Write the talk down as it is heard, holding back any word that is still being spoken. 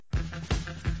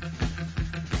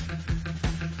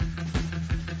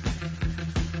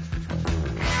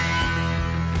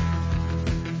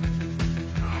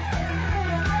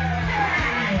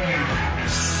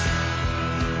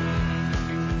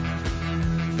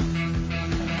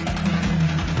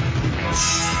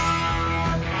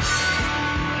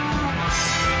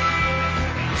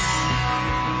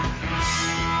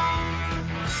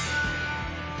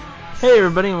Hey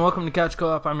everybody, and welcome to Couch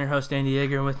Co-op. I'm your host, Andy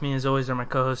Yeager, and with me as always are my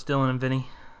co-hosts Dylan and Vinny.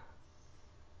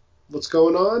 What's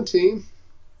going on, team?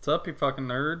 What's up, you fucking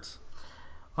nerds?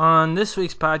 On this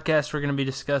week's podcast, we're going to be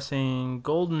discussing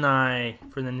GoldenEye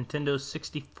for the Nintendo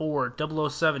 64,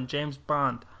 007, James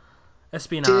Bond,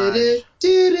 espionage.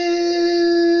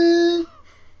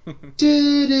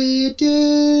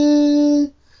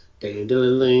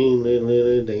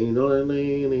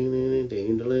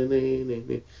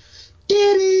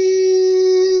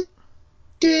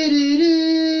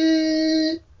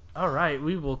 Alright,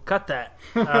 we will cut that.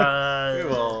 We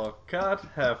will cut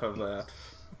half of that.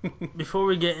 Before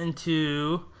we get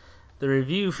into the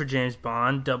review for James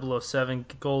Bond, 007,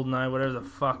 GoldenEye, whatever the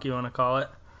fuck you want to call it.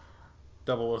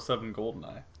 007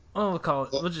 GoldenEye. Oh,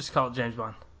 we'll just call it James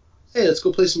Bond. Hey, let's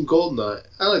go play some GoldenEye.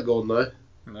 I like GoldenEye.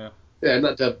 Yeah. Yeah,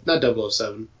 not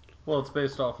 007. Well, it's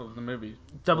based off of the movie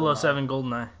 007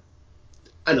 GoldenEye.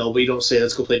 I know, but you don't say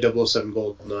let's go play 007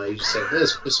 GoldenEye. You just say, hey,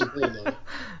 let's play some GoldenEye.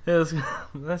 Yeah,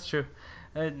 that's true.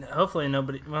 And hopefully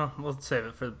nobody. Well, we'll save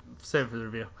it for the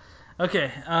review.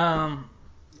 Okay.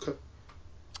 Okay.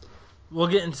 We'll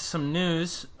get into some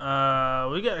news. We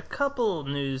got a couple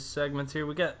news segments here.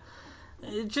 We got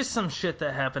just some shit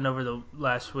that happened over the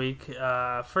last week.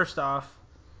 First off,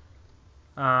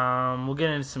 we'll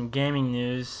get into some gaming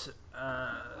news.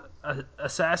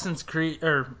 Assassin's Creed.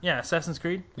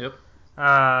 Yep.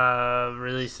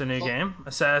 Released a new game.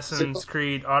 Assassin's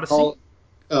Creed Odyssey.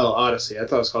 Odyssey. I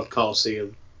thought it was called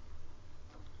Coliseum.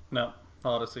 No,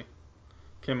 Odyssey.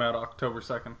 Came out October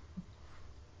 2nd.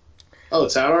 Oh,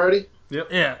 it's out already? Yep.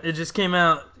 Yeah, it just came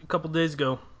out a couple days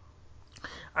ago.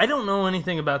 I don't know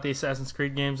anything about the Assassin's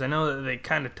Creed games. I know that they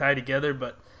kind of tie together,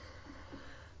 but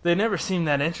they never seem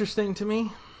that interesting to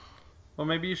me. Well,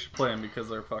 maybe you should play them because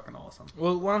they're fucking awesome.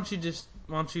 Well, why don't you just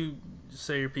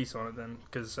say your piece on it then?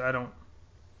 Because I don't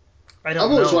I've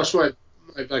always know. watched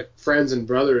my friends and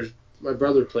brothers. My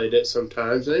brother played it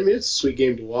sometimes. I mean, it's a sweet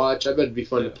game to watch. I bet it'd be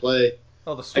fun to play.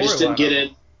 Oh, the I story just didn't get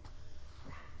in.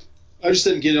 I just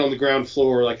didn't get it on the ground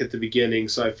floor like at the beginning,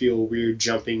 so I feel weird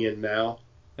jumping in now.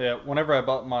 Yeah, whenever I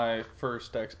bought my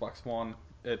first Xbox One,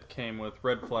 it came with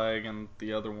Red Flag and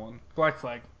the other one. Black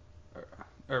Flag.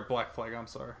 Or Black Flag, I'm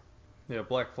sorry. Yeah,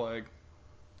 Black Flag.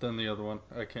 Then the other one.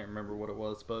 I can't remember what it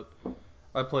was, but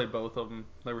I played both of them.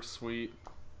 They were sweet.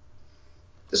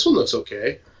 This one looks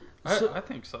okay. I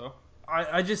think so.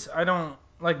 I don't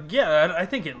like. Yeah, I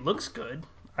think it looks good.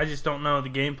 I just don't know the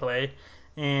gameplay,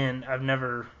 and I've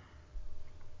never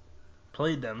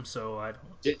played them, so I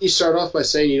don't. Didn't you start off by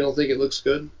saying you don't think it looks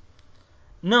good?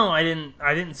 No, I didn't.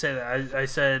 I didn't say that. I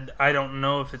said I don't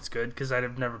know if it's good because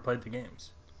I've never played the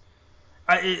games.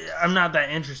 I'm not that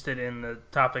interested in the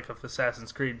topic of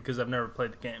Assassin's Creed because I've never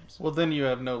played the games. Well, then you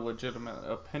have no legitimate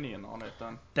opinion on it,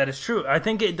 then. That is true. I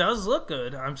think it does look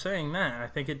good. I'm saying that. I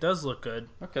think it does look good.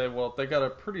 Okay, well, they got a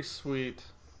pretty sweet...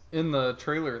 In the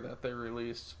trailer that they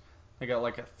released, they got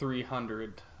like a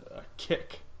 300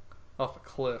 kick off a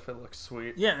cliff. It looks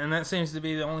sweet. Yeah, and that seems to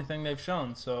be the only thing they've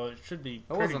shown, so it should be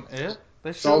That pretty. wasn't it.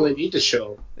 That's all they need to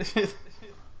show.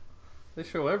 They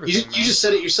show everything. You just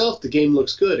said it yourself. The game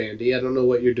looks good, Andy. I don't know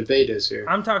what your debate is here.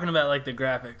 I'm talking about like the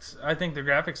graphics. I think the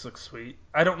graphics look sweet.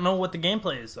 I don't know what the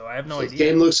gameplay is though. I have no idea. The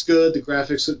game looks good. The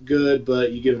graphics look good,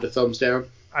 but you give it a thumbs down.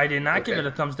 I did not give it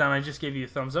a thumbs down. I just gave you a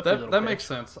thumbs up. That makes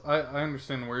sense. I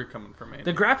understand where you're coming from, Andy.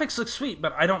 The graphics look sweet,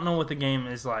 but I don't know what the game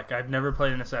is like. I've never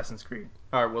played an Assassin's Creed.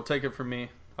 All right, well, take it from me.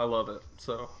 I love it.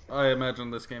 So I imagine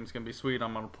this game's gonna be sweet.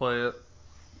 I'm gonna play it.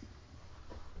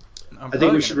 I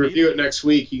think we should review it next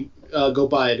week. You go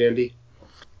buy it, Andy.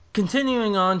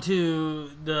 Continuing on to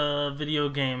the video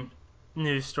game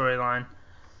news storyline.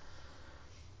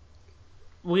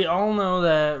 We all know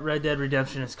that Red Dead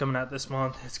Redemption is coming out this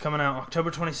month. It's coming out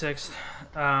October 26th.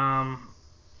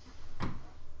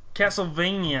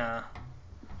 Castlevania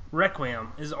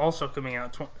Requiem is also coming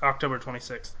out October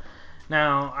 26th.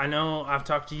 Now, I know I've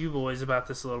talked to you boys about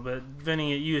this a little bit.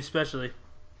 Vinny, you especially.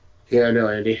 Yeah, I know,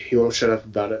 Andy. You won't shut up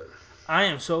about it. I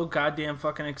am so goddamn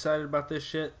fucking excited about this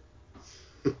shit.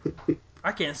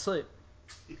 I can't sleep.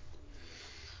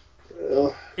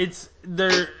 Well, It's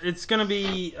gonna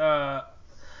be.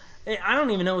 I don't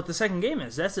even know what the second game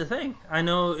is. That's the thing. I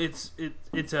know it's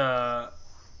a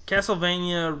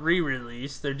Castlevania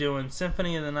re-release. They're doing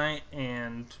Symphony of the Night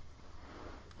and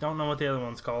don't know what the other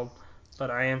one's called.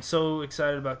 But I am so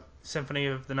excited about Symphony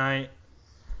of the Night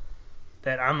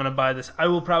that I'm gonna buy this. I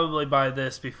will probably buy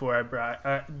this before I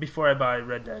buy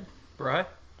Red Dead. Bry?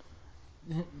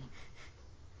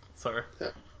 Sorry.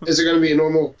 Is it going to be a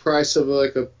normal price of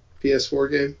like a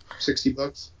PS4 game?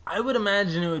 $60? I would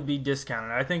imagine it would be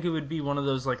discounted. I think it would be one of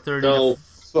those like 30. No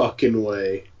fucking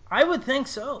way. I would think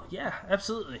so. Yeah,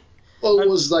 absolutely. Well, it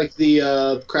was like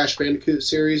the Crash Bandicoot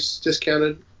series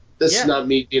discounted. This is Yeah. not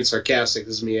me being sarcastic.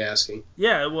 This is me asking.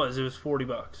 Yeah, it was. It was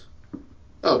 $40.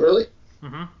 Oh, really?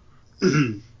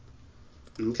 Mm-hmm.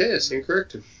 Okay, I stand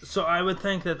corrected. So I would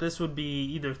think that this would be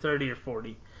either 30 or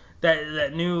 40.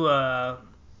 That new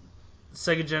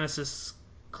Sega Genesis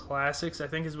Classics, I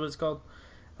think is what it's called,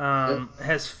 Yep.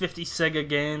 has 50 Sega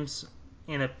games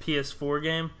in a PS4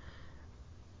 game.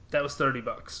 That was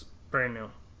 $30, brand new,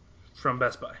 from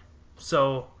Best Buy.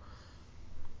 So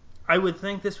I would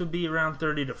think this would be around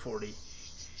 30 to 40.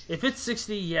 If it's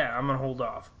 60, yeah, I'm gonna hold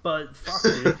off. But fuck,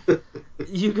 dude,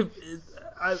 you could.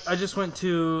 I just went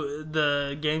to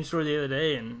the game store the other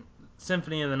day, and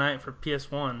Symphony of the Night for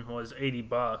PS1 was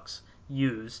 $80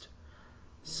 used.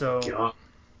 So God.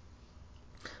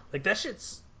 like that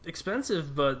shit's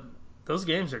expensive, but those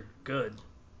games are good,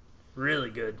 really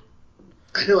good.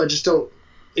 I know, I just don't.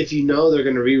 If you know they're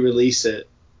going to re-release it,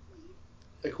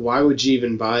 like, why would you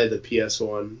even buy the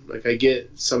PS1? Like, I get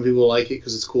some people like it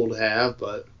because it's cool to have,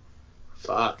 but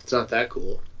fuck, it's not that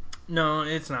cool. No,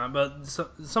 it's not. But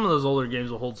some of those older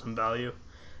games will hold some value.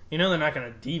 You know they're not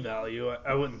gonna devalue.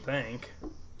 I wouldn't think.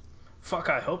 Fuck,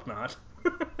 I hope not.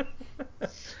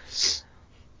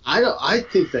 I don't. I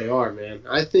think they are, man.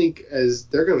 I think as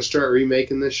they're going to start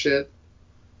remaking this shit,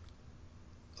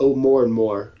 more and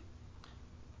more.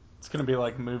 It's gonna be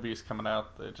like movies coming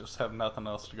out. They just have nothing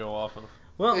else to go off of.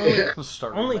 Well, Just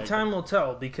start only remaking. time will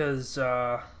tell because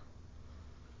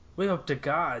we hope to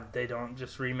God they don't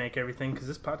just remake everything because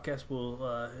this podcast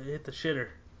will hit the shitter.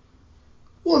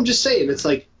 Well, I'm just saying, it's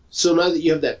like, so now that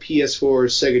you have that PS4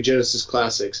 Sega Genesis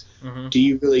Classics, Mm-hmm. do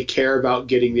you really care about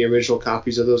getting the original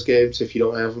copies of those games if you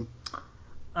don't have them?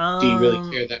 Do you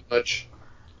really care that much?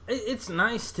 It's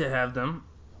nice to have them,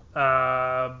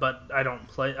 but I don't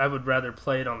play. I would rather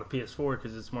play it on the PS4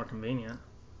 because it's more convenient.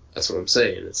 That's what I'm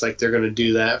saying. It's like they're going to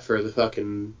do that for the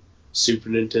fucking Super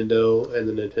Nintendo and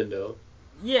the Nintendo.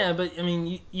 Yeah, but I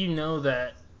mean, you know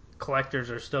that collectors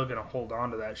are still gonna hold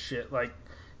on to that shit, like,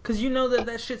 because you know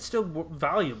that shit's still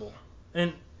valuable,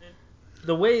 and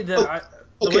the way that Oh, I.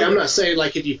 okay, I'm not saying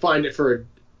like if you find it for,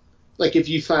 like if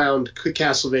you found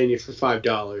Castlevania for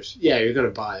 $5, yeah, you're going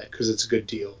to buy it because it's a good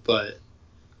deal. But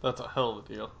That's a hell of a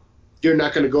deal. you're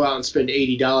not going to go out and spend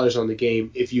 $80 on the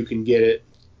game if you can get it,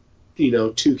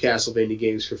 two Castlevania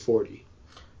games for $40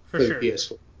 for for sure. the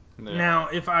PS4. Yeah. Now,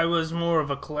 if I was more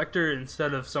of a collector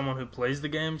instead of someone who plays the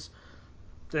games,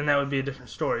 then that would be a different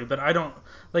story. But I don't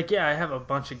yeah, I have a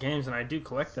bunch of games and I do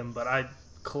collect them, but I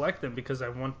collect them because I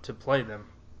want to play them.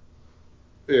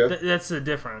 Yeah. That's the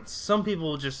difference. Some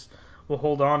people just will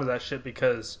hold on to that shit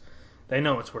because they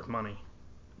know it's worth money.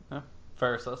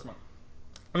 Fair assessment.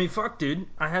 I mean, fuck, dude.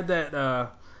 I had that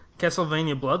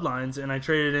Castlevania Bloodlines, and I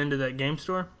traded it into that game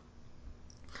store.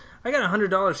 I got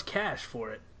 $100 cash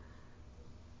for it,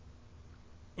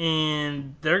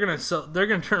 and they're gonna sell. They're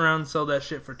gonna turn around and sell that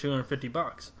shit for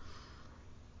 $250.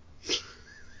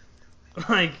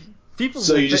 Like people.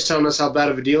 So you're just telling us how bad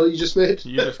of a deal you just made?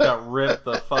 You just got ripped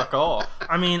the fuck off.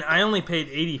 I mean, I only paid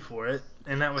 $80 for it,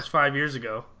 and that was 5 years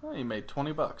ago. Oh, you made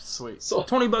 $20. Sweet. So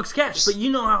 $20 cash, but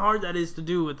you know how hard that is to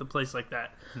do with a place like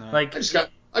that. Yeah. Like, I just got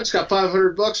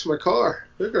 $500 for my car.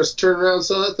 They're gonna turn around and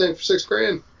sell that thing for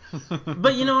 $6,000.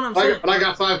 but you know what I'm saying. But I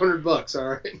got $500. All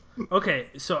right. Okay,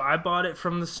 so I bought it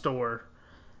from the store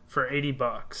for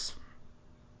 $80.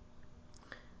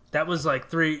 That was like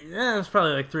it was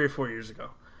probably like 3 or 4 years ago.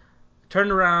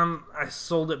 Turned around, I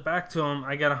sold it back to them.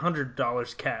 I got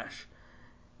 $100 cash,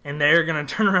 and they're gonna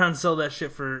turn around and sell that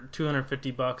shit for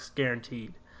 $250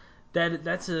 guaranteed.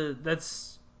 That's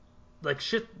like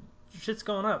shit. Shit's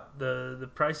going up. The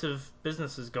price of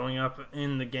business is going up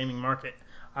in the gaming market,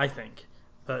 I think.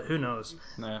 But who knows?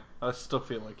 Yeah, I still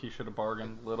feel like you should have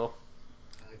bargained a little.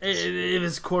 It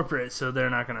was corporate, so they're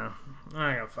not gonna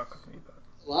fuck with me. But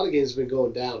A lot of games have been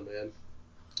going down, man.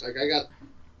 Like I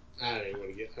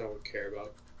don't care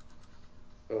about.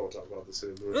 I don't want to talk about this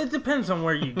anymore. it depends on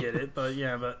where you get it. But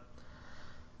yeah, but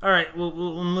all right,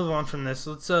 we'll move on from this.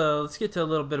 Let's get to a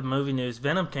little bit of movie news.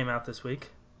 Venom came out this week.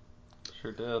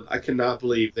 Sure did. I cannot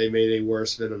believe they made a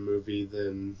worse Venom movie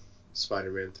than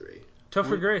Spider-Man 3.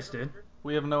 Topher Grace, dude.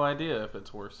 We have no idea if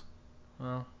it's worse.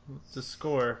 Well, it's a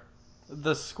score.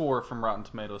 The score from Rotten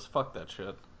Tomatoes, fuck that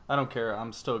shit. I don't care.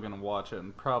 I'm still gonna watch it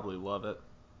and probably love it.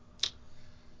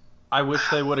 I wish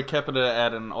they would have kept it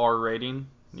at an R rating,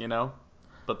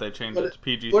 but they changed it to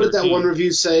PG-13. What did that one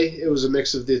review say? It was a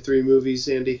mix of the 3 movies,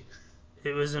 Andy.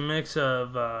 It was a mix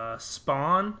of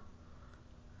Spawn,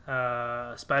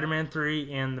 Spider-Man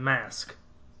 3, and The Mask.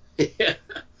 Yeah.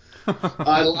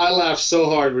 I laughed so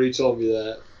hard when he told me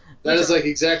that. That is like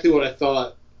exactly what I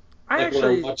thought. I Like when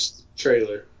actually I watched the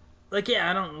trailer. yeah,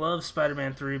 I don't love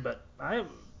Spider-Man 3, but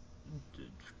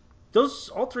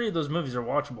all three of those movies are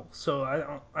watchable.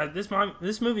 So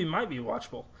this movie might be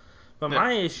watchable. But Yeah.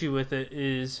 my issue with it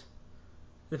is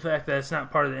the fact that it's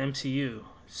not part of the MCU.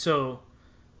 So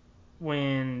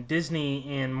when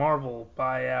Disney and Marvel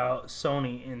buy out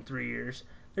Sony in 3 years,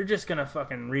 they're just gonna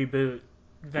fucking reboot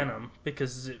Venom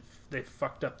because they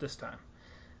fucked up this time.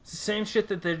 It's the same shit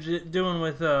that they're doing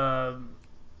with the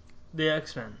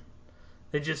X-Men.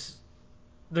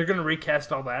 They're gonna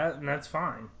recast all that, and that's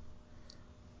fine.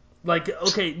 Like,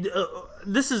 okay,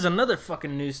 this is another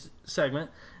fucking news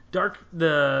segment.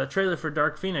 The trailer for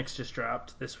Dark Phoenix just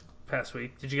dropped this past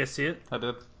week. Did you guys see it? I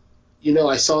did. You know,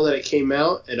 I saw that it came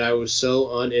out, and I was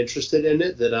so uninterested in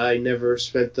it that I never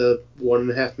spent the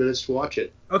 1.5 minutes to watch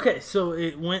it. Okay, so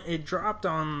it dropped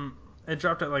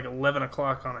at like 11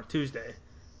 o'clock on a Tuesday,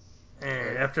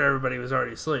 and after everybody was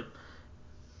already asleep.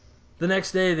 The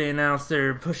next day they announced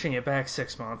they're pushing it back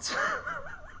 6 months.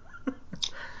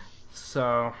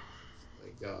 So My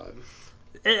God.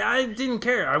 I didn't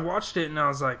care. I watched it and I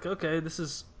was like, okay, this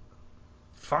is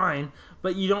fine,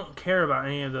 but you don't care about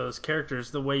any of those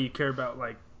characters the way you care about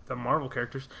like the Marvel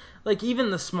characters. Like even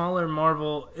the smaller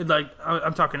Marvel, like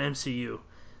I'm talking MCU,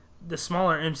 the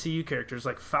smaller MCU characters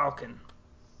like Falcon.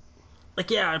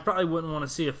 Like yeah, I probably wouldn't want to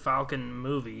see a Falcon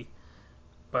movie,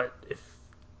 but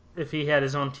if he had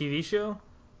his own TV show,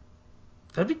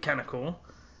 that'd be kind of cool.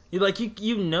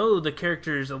 You know the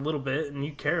characters a little bit and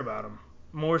you care about them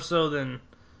more so than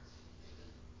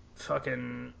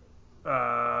fucking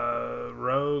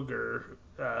Rogue or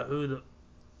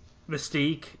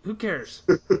Mystique. Who cares?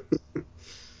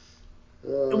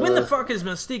 When the fuck is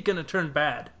Mystique gonna turn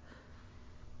bad?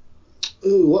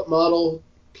 Ooh, what model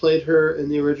played her in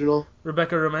the original?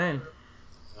 Rebecca Romaine.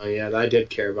 Oh yeah, I did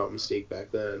care about Mystique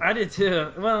back then. I did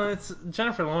too. Well, it's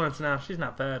Jennifer Lawrence now. She's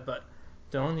not bad, but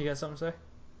Dylan, you got something to say?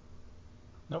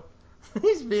 Nope.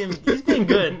 he's being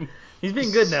good. He's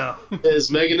being good now. Is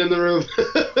Megan in the room?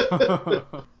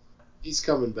 He's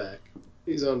coming back.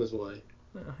 He's on his way.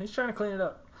 He's trying to clean it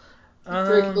up. Keep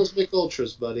drinking those Mick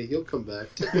Ultras, buddy. He'll come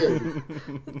back. Tip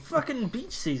in. Fucking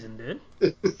beach season,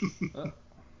 dude.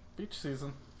 Beach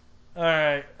season. All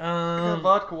right. Got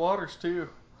vodka waters too.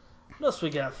 What else we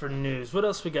got for news? What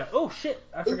else we got? Oh shit!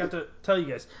 I forgot to tell you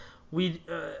guys. We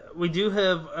do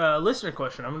have a listener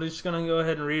question. I'm just gonna go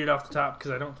ahead and read it off the top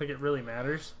because I don't think it really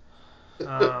matters.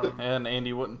 And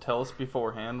Andy wouldn't tell us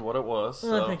beforehand what it was.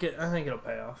 So. I think it'll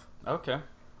pay off. Okay.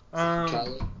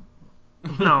 Tyler?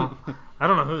 No, I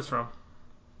don't know who it's from.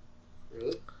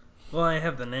 Really? Well, I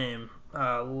have the name.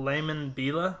 Layman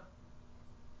Bila.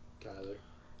 Tyler.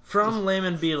 From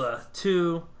Layman Bila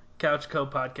to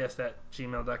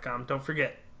couchcopodcast@gmail.com. Don't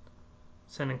forget,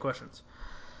 send in questions.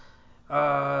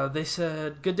 They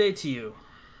said, "Good day to you.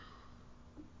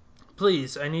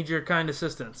 Please, I need your kind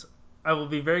assistance. I will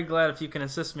be very glad if you can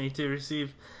assist me to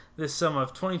receive this sum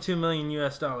of $22 million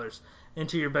US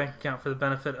into your bank account for the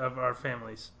benefit of our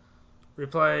families.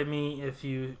 Reply me if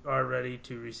you are ready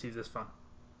to receive this fund."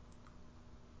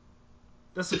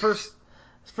 That's the first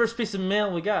piece of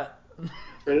mail we got.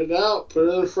 Print it out. Put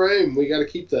it in a frame. We got to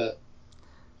keep that.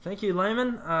 Thank you,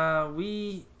 Layman.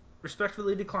 We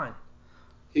respectfully decline.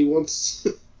 He wants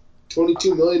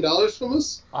 $22 million from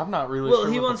us? I'm not really Well,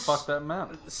 sure he what wants- the fuck that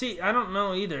meant. See, I don't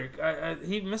know either.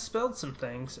 He misspelled some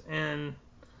things, and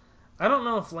I don't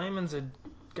know if Layman's a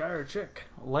guy or a chick.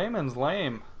 Layman's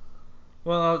lame.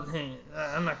 Well,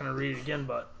 I'm not going to read it again,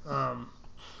 but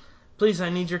please, I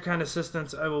need your kind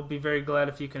assistance. I will be very glad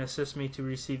if you can assist me to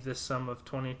receive this sum of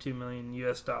 $22 million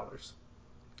US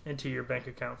into your bank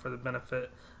account for the benefit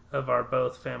of our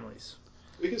both families.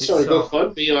 We can start a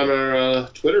GoFundMe on our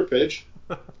Twitter page.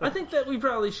 I think that we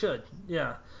probably should.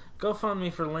 Yeah.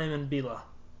 GoFundMe for Layman Bila.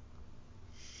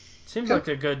 Seems like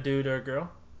a good dude or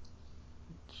girl.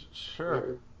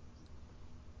 Sure.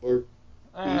 Or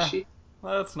Ishi.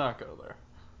 Let's not go there.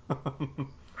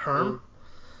 Herm?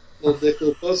 Little dick,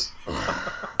 little puss.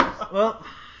 Well,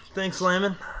 thanks,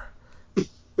 Layman.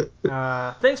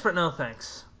 Thanks, but no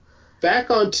thanks.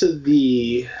 Back onto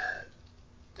the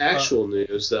actual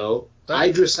news, though.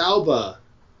 Idris Elba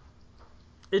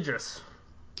Idris.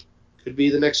 could be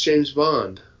the next James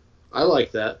Bond. I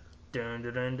like that. Dun,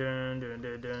 dun, dun, dun, dun,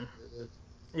 dun, dun.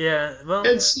 Yeah, well,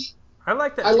 And see, I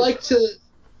like that I too. like to,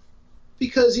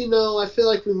 because, I feel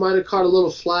like we might have caught a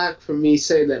little flack from me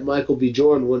saying that Michael B.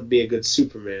 Jordan wouldn't be a good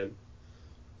Superman.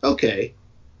 Okay.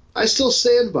 I still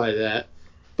stand by that.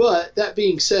 But, that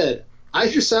being said,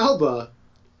 Idris Elba...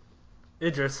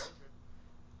 Idris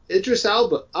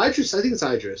Elba. I think it's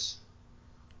Idris.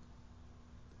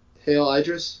 Hail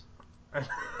Idris.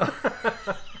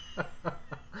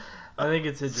 I think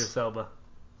it's Idris Elba.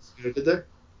 You did there?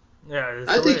 Yeah, it's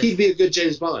I think hilarious. he'd be a good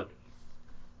James Bond.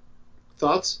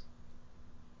 Thoughts?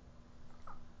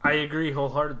 I agree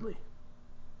wholeheartedly.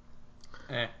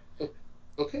 Eh.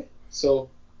 Okay, so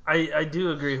I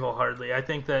do agree wholeheartedly. I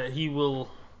think that he will.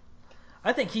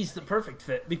 I think he's the perfect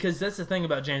fit because that's the thing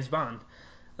about James Bond.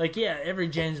 Like, yeah, every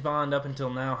James Bond up until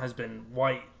now has been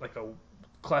white, like a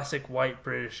classic white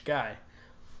British guy.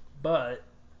 But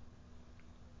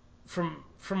from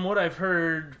what I've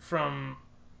heard from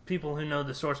people who know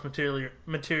the source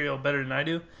material better than I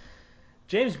do,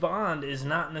 James Bond is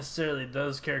not necessarily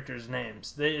those characters'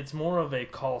 names. It's more of a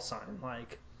call sign.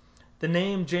 Like, the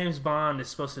name James Bond is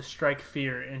supposed to strike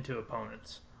fear into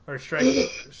opponents or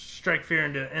strike fear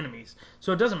into enemies.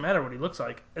 So it doesn't matter what he looks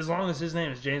like. As long as his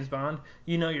name is James Bond,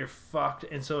 you know you're fucked,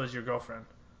 and so is your girlfriend.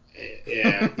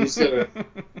 yeah, he's gonna.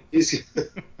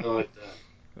 I like that.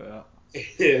 Yeah.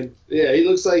 And, yeah, he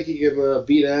looks like he can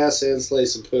beat ass and slay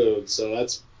some poon. So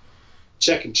that's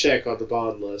check on the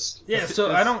Bond list. Yeah,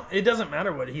 so it doesn't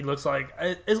matter what he looks like.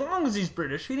 As long as he's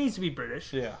British. He needs to be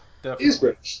British. Yeah, definitely. He's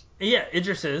British. Yeah,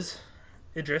 Idris is.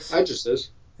 Idris.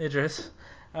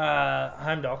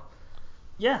 Heimdall.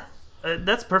 Yeah,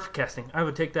 that's perfect casting. I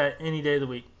would take that any day of the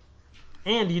week.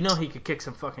 And you know he could kick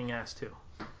some fucking ass, too.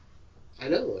 I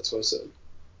know, that's what I said.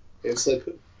 And slay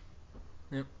poon.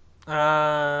 Yep.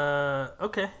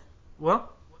 Okay.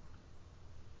 Well,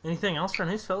 anything else for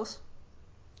news, fellas?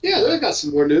 Yeah, then I got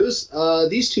some more news.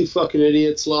 These two fucking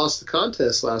idiots lost the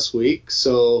contest last week,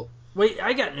 so... Wait,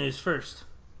 I got news first.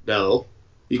 No.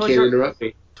 You Toys can't R- interrupt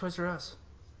me. Toys R Us.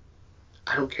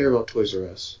 I don't care about Toys R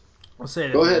Us. I'll say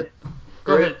it. Go ahead.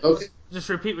 Go ahead. Okay. Just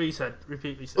repeat what you said.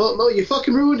 Well, no, you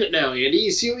fucking ruined it now, Andy.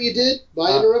 You see what you did by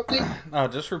interrupting? No,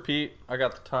 just repeat. I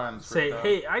got the times. Say,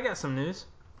 hey, I got some news.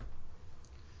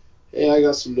 Hey, I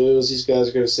got some news. These guys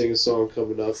are going to sing a song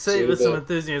coming up. Say it with some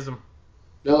enthusiasm.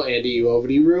 No, Andy, you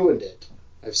already ruined it.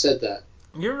 I've said that.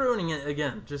 You're ruining it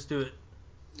again. Just do it.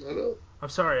 I know. I'm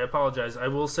sorry. I apologize. I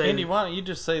will say... Andy, why don't you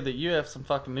just say that you have some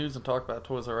fucking news and talk about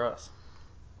Toys R Us?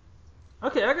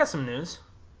 Okay, I got some news.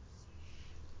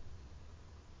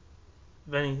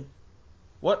 Benny.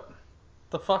 What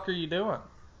the fuck are you doing?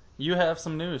 You have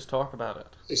some news. Talk about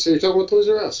it. So you're talking about Toys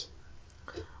R Us?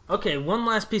 Okay, one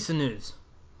last piece of news.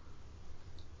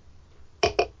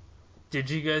 Did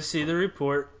you guys see the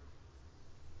report?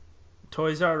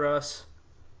 Toys R Us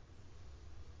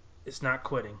is not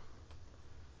quitting.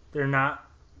 They're not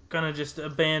gonna just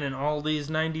abandon all these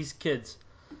 90s kids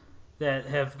that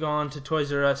have gone to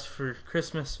Toys R Us for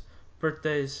Christmas,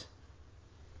 birthdays,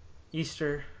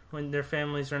 Easter, when their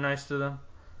families are nice to them.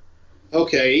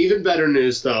 Okay, even better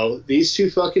news, though. These two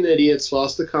fucking idiots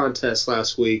lost the contest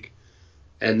last week,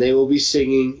 and they will be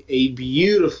singing a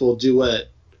beautiful duet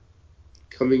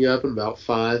coming up in about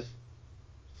 5,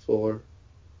 4,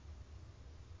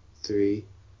 3,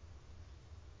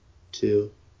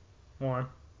 2, 1.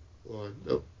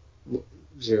 Nope.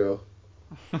 0.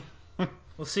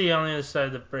 We'll see you on the other side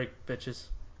of the break, bitches.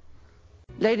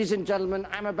 Ladies and gentlemen,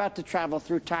 I'm about to travel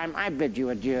through time. I bid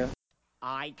you adieu.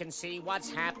 I can see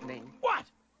what's happening. What?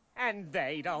 And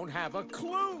they don't have a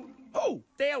clue. Who?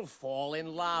 They'll fall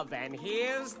in love, and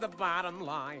here's the bottom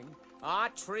line. Our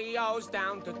trio's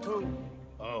down to 2.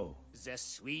 Oh. The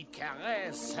sweet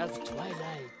caress of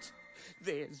twilight.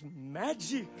 There's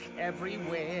magic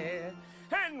everywhere.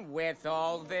 And with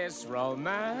all this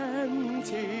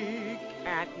romantic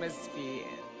atmosphere,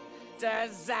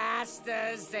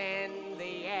 disasters in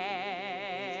the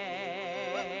air.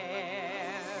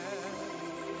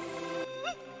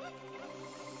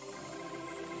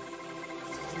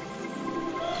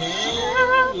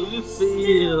 Can you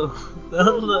feel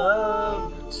the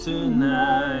love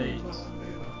tonight?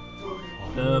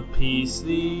 The peace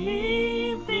the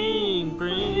evening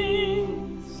brings.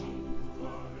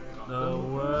 The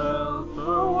world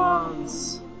for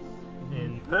once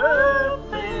in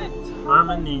perfect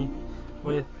harmony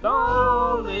with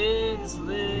all its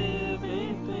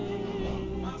living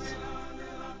things.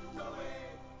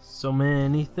 So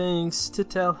many things to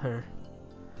tell her,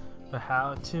 but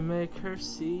how to make her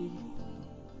see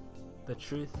the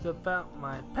truth about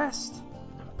my past?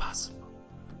 Impossible.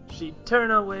 She'd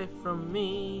turn away from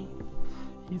me.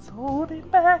 He's holding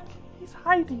back, he's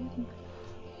hiding,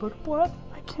 but what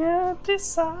I can't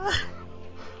decide.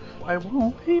 Why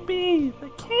won't he be the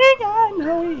king I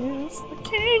know he is, the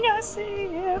king I see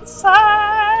inside?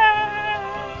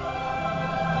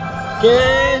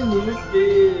 Can you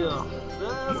feel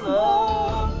the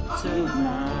love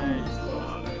tonight?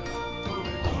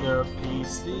 The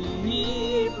peace the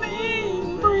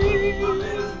evening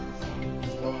brings.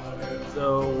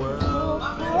 The world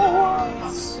for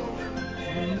once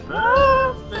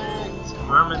perfect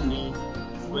harmony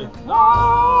with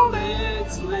all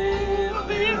its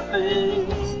living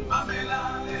things.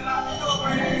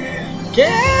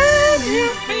 Can you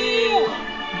feel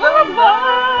the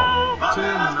love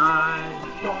tonight?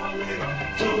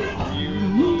 You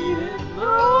need it,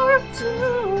 Lord, to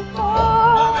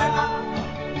find.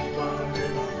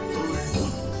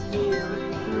 Feel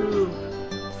it through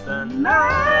the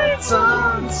night's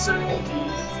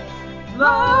uncertainties.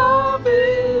 Love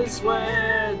is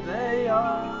where they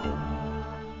are.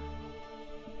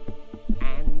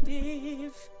 And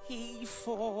if he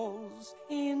falls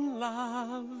in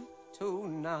love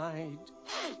tonight,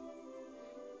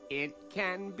 it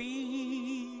can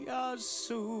be assumed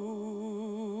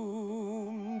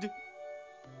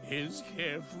his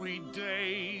carefree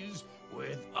days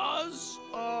with us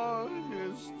are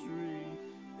history.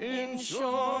 In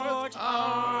short,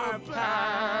 our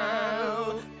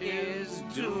pal is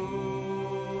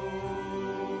doomed.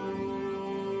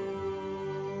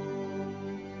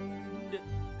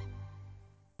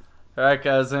 Alright,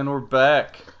 guys, and we're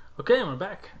back. Okay, and we're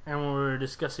back, and we're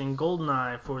discussing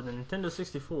GoldenEye for the Nintendo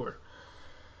 64.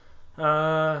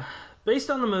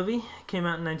 Based on the movie, came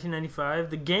out in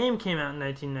 1995. The game came out in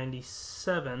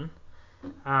 1997.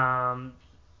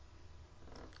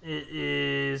 It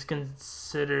is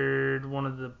considered one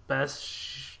of the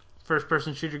best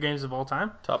first-person shooter games of all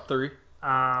time. Top 3.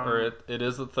 Or it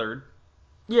is the third.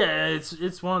 Yeah,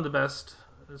 it's one of the best,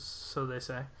 so they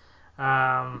say.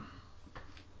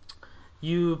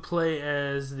 You play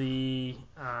as the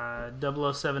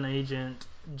 007 agent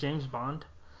James Bond.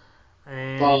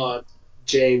 And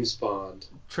James Bond.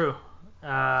 True.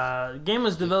 The game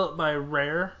was developed by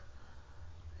Rare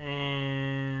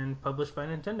and published by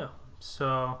Nintendo.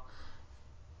 So,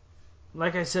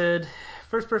 like I said,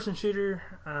 first-person shooter.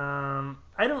 I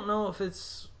don't know if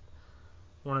it's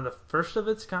one of the first of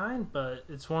its kind, but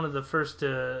it's one of the first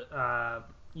to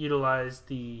utilize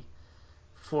the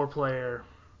 4-player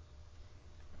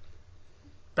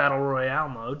Battle Royale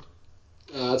mode.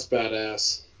 That's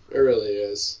badass. It really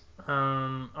is.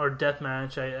 Or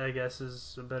deathmatch, I guess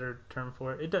is a better term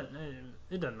for it. It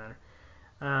doesn't matter.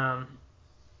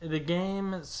 The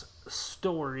game's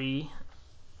story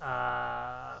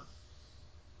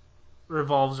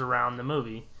revolves around the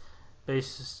movie,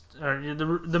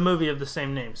 the movie of the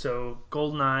same name. So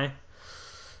GoldenEye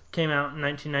came out in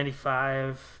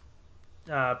 1995.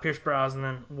 Pierce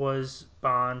Brosnan was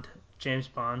Bond, James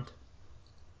Bond.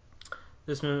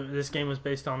 This game was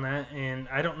based on that, and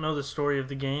I don't know the story of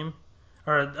the game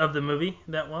or of the movie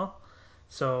that well.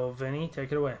 So, Vinny,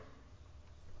 take it away.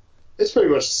 It's pretty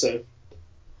much the same.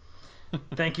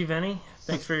 Thank you, Vinny.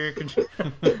 Thanks for your contribution.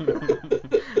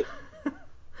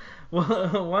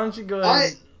 Well, why don't you go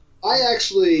ahead? I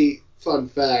actually, fun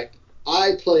fact,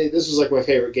 this was like my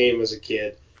favorite game as a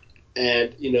kid,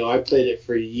 and I played it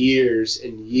for years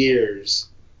and years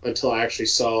until I actually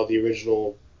saw the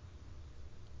original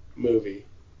movie.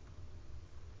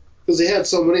 Because they had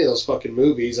so many of those fucking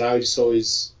movies, I just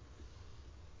always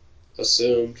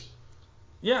assumed.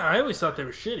 Yeah, I always thought they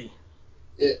were shitty.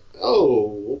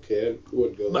 Okay, I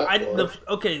wouldn't go that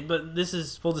far. Okay, but this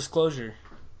is full disclosure.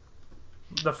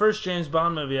 The first James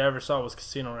Bond movie I ever saw was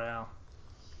Casino Royale.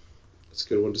 It's a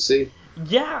good one to see.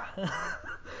 Yeah!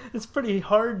 It's pretty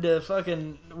hard to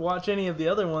fucking watch any of the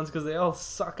other ones because they all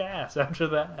suck ass after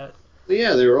that. But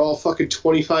yeah, they were all fucking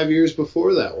 25 years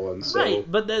before that one. So. Right,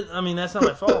 but that's not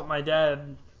my fault. My dad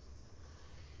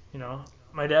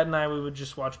and I, we would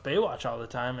just watch Baywatch all the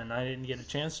time, and I didn't get a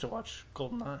chance to watch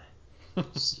GoldenEye.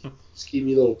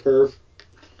 Schemy little perv.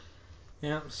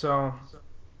 Yeah, so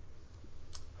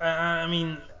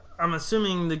I'm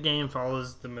assuming the game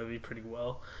follows the movie pretty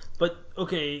well, but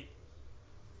okay.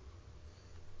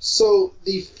 So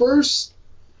the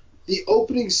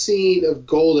opening scene of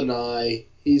GoldenEye,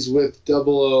 he's with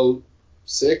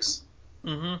 006.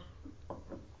 Mm-hmm.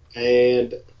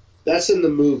 And that's in the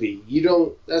movie.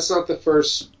 That's not the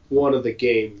first one of the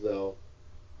game though.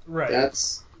 Right.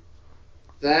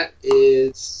 That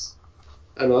is,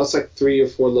 I don't know, that's like 3 or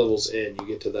 4 levels in, you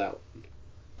get to that one.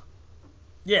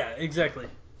 Yeah, exactly.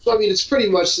 So it's pretty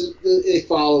much, they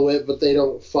follow it, but they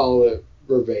don't follow it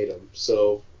verbatim.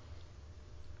 So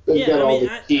they've got all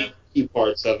the key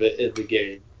parts of it in the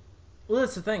game. Well,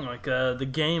 that's the thing. Like, the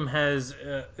game has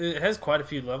quite a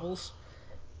few levels.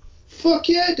 Fuck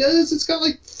yeah, it does. It's got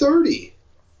like 30.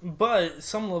 But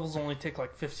some levels only take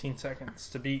like 15 seconds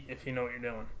to beat if you know what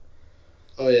you're doing.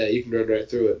 Oh yeah, you can run right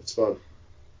through it. It's fun.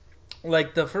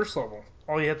 Like the first level,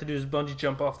 all you have to do is bungee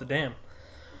jump off the dam.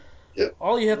 Yep.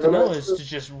 All you have to know is to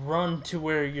just run to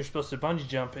where you're supposed to bungee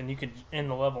jump, and you can end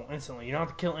the level instantly. You don't have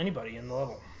to kill anybody in the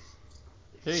level.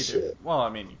 Yeah, you do. Shit. Well, I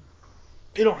mean,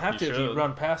 You don't have You to if you should.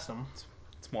 run past them.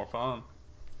 it's more fun.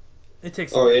 It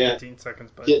takes Oh, like yeah. 15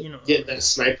 seconds, but Get you know. get that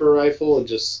sniper rifle and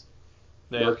just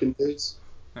Yeah, marking dudes.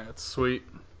 yeah, it's sweet.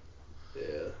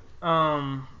 Yeah.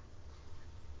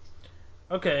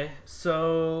 Okay,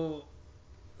 so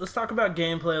let's talk about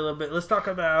gameplay a little bit. Let's talk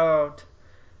about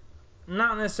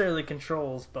not necessarily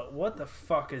controls, but what the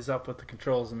fuck is up with the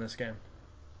controls in this game?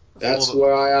 That's Well,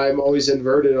 why I'm always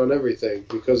inverted on everything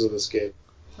because of this game.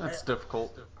 That's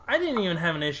difficult. I didn't even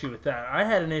have an issue with that. I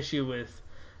had an issue with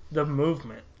the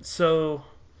movement. So,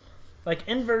 like,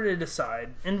 inverted aside,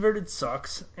 inverted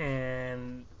sucks,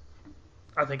 and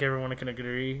I think everyone could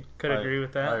agree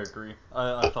with that. I agree.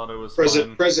 I thought it was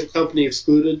Present company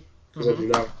excluded because I do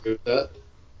not agree with that.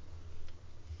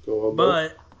 Go on, Bo.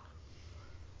 But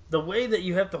the way that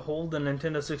you have to hold the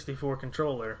Nintendo 64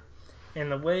 controller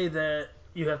and the way that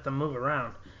you have to move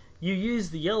around, you use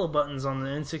the yellow buttons on the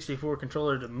N64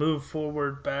 controller to move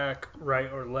forward, back,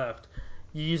 right, or left.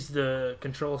 You use the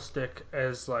control stick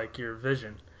as like your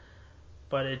vision.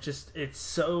 But it's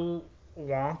so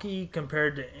wonky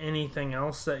compared to anything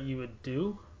else that you would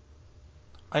do.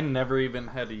 I never even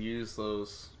had to use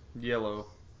those yellow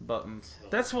buttons.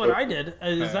 That's what I did.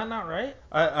 Is Yeah. that not right?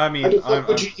 I How mean, the fuck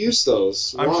would you use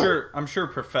those? I'm Why? sure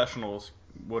professionals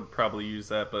would probably use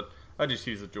that, but I just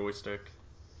use a joystick.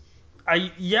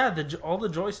 All the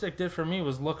joystick did for me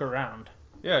was look around.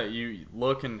 Yeah, you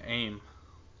look and aim.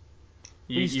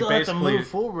 But you still have to move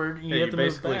forward. And you have to move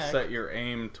basically back. set your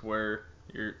aim to where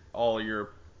all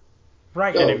your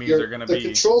Right. No, enemies are gonna the be.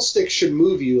 control stick should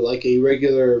move you like a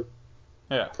regular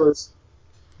Yeah. person.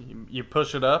 You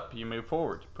push it up, you move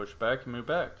forward. You push back, you move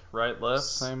back. Right, left,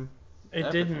 same. It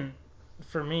everything. didn't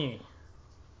for me.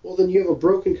 Well, then you have a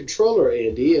broken controller,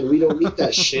 Andy, and we don't need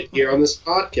that shit here on this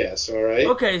podcast. All right?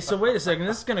 Okay, so wait a second.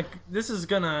 This is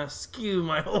gonna skew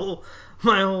my whole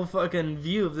fucking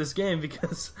view of this game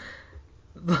because,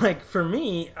 like, for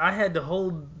me, I had to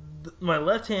hold my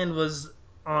left hand was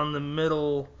on the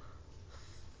middle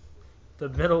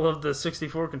of the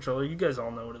 64 controller. You guys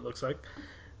all know what it looks like.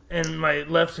 And my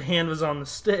left hand was on the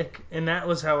stick, and that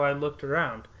was how I looked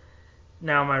around.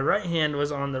 Now my right hand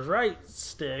was on the right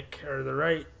stick or the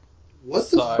right. What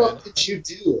the Side. fuck did you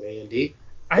do, Andy?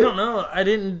 I don't know. I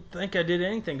didn't think I did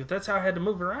anything, but that's how I had to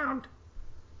move around.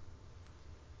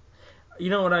 You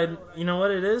know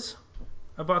what it is?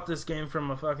 I bought this game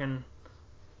from a fucking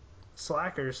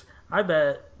slackers. I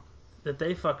bet that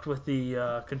they fucked with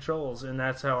the controls, and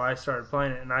that's how I started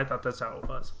playing it, and I thought that's how it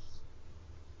was.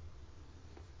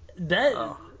 That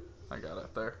Oh, I got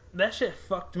it there. that shit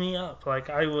fucked me up. Like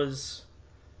the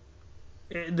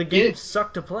game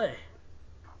sucked to play.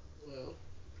 Well,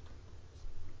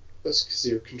 that's because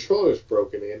your controller's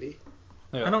broken, Andy.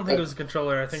 Yeah. I don't think it was the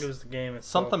controller. I think it was the game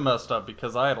itself. Something messed up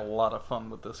because I had a lot of fun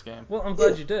with this game. Well, I'm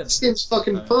glad you did. This game's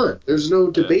fucking Yeah. fun. There's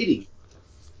no debating.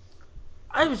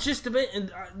 I was just debating.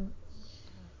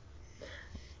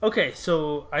 Okay,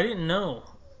 so I didn't know.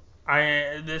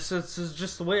 This is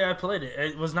just the way I played it.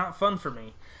 It was not fun for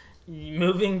me.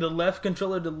 Moving the left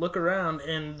controller to look around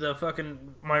and the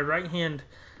fucking my right hand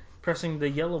pressing the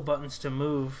yellow buttons to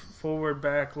move forward,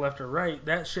 back, left, or right.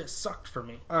 That shit sucked for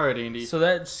me. All right, Andy. So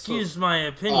that skews my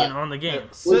opinion on the game.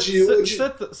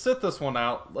 Sit this one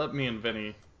out. Let me and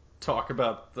Vinny talk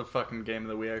about the fucking game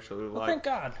that we actually Well, like. thank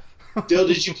God. Dill,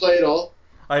 did you play it all?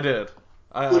 I did.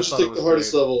 I What do you thought think it was the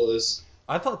hardest great. level is?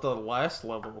 I thought the last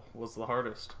level was the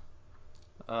hardest.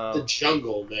 The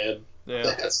jungle, man. Yeah,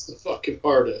 That's the fucking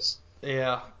hardest.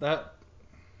 yeah, that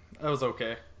was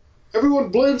okay. Everyone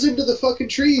blends into the fucking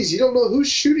trees. You don't know who's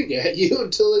shooting at you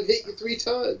until they've hit you 3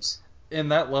 times. In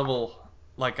that level,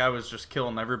 like I was just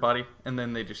killing everybody, and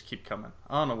then they just keep coming.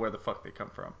 I don't know where the fuck they come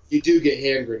from. You do get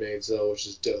hand grenades, though, which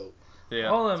is dope. Yeah.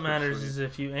 All that it's pretty matters sweet. is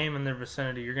if you aim in their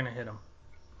vicinity, you're gonna hit them.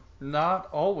 Not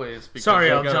always. Because Sorry,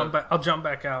 you I'll gotta- jump back. I'll jump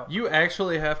back out. You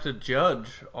actually have to judge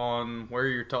on where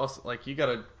you're tossing. Like you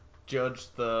gotta judge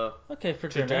the Okay, for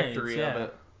trajectory grenades, of yeah.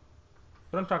 it.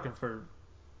 But I'm talking for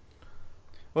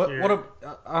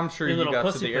I'm sure your you little got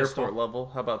to pussy the pistol. airport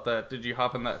level. How about that? Did you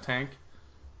hop in that tank?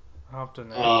 hopped in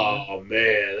there. Oh,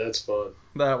 man, that's fun.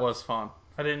 That was fun.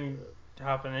 I didn't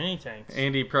hop in any tanks.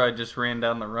 Andy probably just ran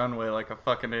down the runway like a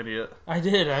fucking idiot. I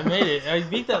did. I made it. I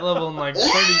beat that level in like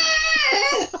 30.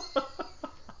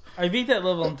 I beat that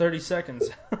level in 30 seconds.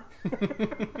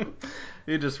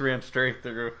 He just ran straight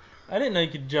through. I didn't know you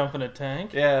could jump in a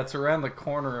tank. Yeah, it's around the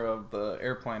corner of the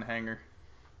airplane hangar.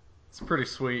 It's pretty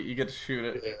sweet. You get to shoot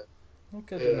it. Yeah.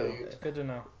 Good to know. Good to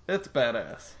know. It's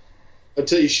badass.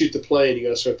 Until you shoot the plane, you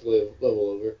gotta start the level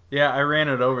over. Yeah, I ran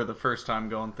it over the first time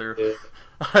going through. Yeah.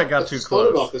 I got That's too what's fun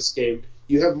close. about this game.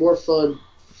 You have more fun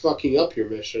fucking up your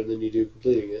mission than you do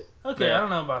completing it. Okay, Yeah. I don't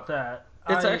know about that.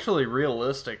 It's actually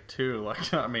realistic too.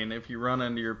 Like, I mean, if you run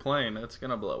into your plane, it's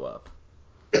gonna blow up.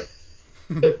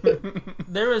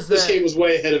 There was This that. game was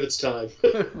way ahead of its time.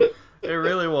 It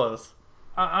really was.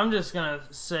 I'm just gonna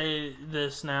say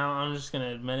this now. I'm just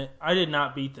gonna admit it. I did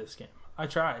not beat this game. I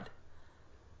tried,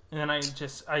 and then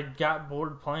I got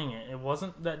bored playing it. It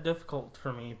wasn't that difficult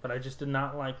for me, but I just did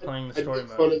not like playing the I story make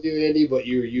fun mode. of you, Andy, but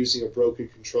you were using a broken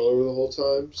controller the whole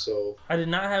time, so I did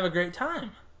not have a great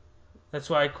time. That's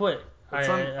why I quit. It's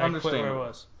I quit where I understandable.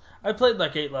 was. I played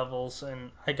like 8 levels,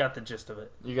 and I got the gist of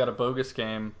it. You got a bogus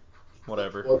game,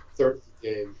 whatever. 1/3 of the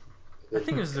game. I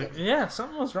think it was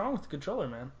something was wrong with the controller,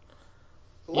 man.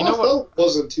 You know what? Hell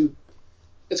wasn't too.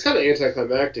 It's kind of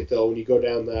anticlimactic though when you go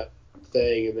down that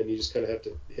thing and then you just kind of have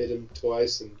to hit him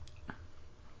twice and.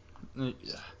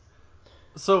 Yeah.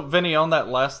 So, Vinny, on that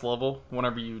last level,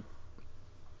 whenever you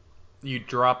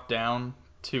drop down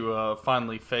to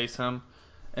finally face him,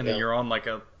 and then Yeah. you're on like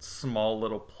a small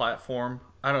little platform.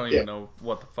 I don't Yeah. even know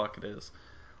what the fuck it is.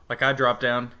 Like, I dropped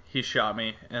down, he shot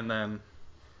me, and then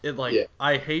it like Yeah.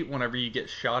 I hate whenever you get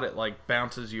shot. It like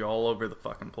bounces you all over the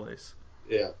fucking place.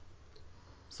 Yeah.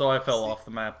 So I fell off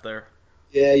the map there.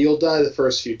 Yeah, you'll die the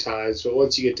first few times, but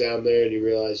once you get down there and you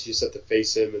realize you just have to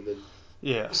face him and then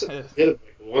Yeah, just have to hit him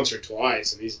like once or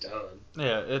twice and he's done.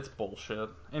 yeah, it's bullshit.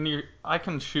 And I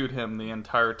can shoot him the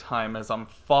entire time as I'm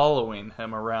following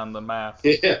him around the map.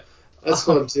 Yeah, that's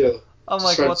fun too. I'm Just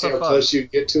like, trying what to see the how fuck? close you can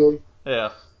get to him.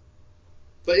 Yeah,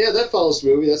 But yeah, that follows the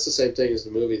movie. That's the same thing as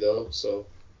the movie though. So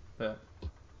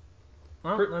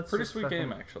Well, that's pretty just sweet fucking,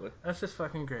 game actually. That's just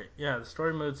fucking great. Yeah, the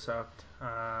story mode sucked.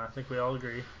 I think we all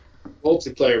agree.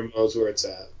 multiplayer mode's where it's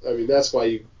at. I mean, that's why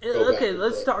you go back. Okay, and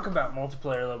let's play. talk about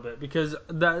multiplayer a little bit because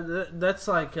that's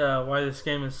like why this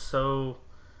game is so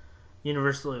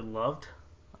universally loved.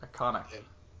 Iconic. Yeah.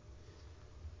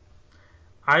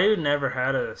 I never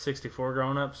had a 64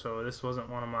 growing up, so this wasn't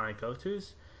one of my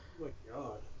go-tos. Oh my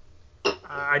god.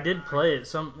 I did play it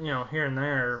here and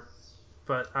there,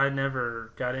 but I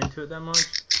never got into it that much.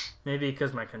 Maybe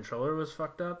because my controller was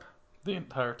fucked up. The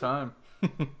entire time.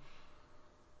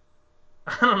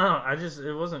 I don't know.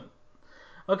 It wasn't.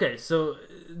 Okay, so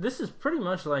this is pretty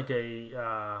much like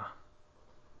a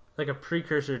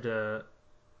precursor to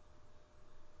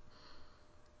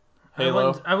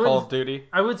Halo, I wouldn't, Call of Duty.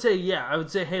 I would say I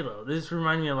would say Halo. This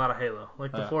reminded me a lot of Halo,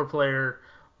 like the Yeah. 4-player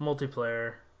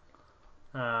multiplayer,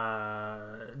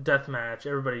 deathmatch.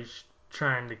 Everybody's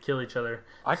trying to kill each other.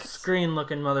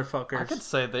 Screen-looking motherfuckers. I could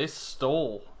say they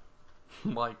stole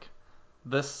like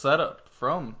this setup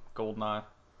from GoldenEye.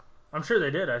 I'm sure they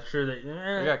did. I'm sure They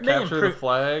got capture the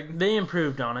flag. They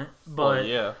improved on it, but Well,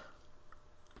 yeah.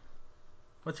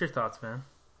 what's your thoughts, man?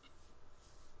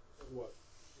 What?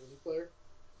 Multiplayer?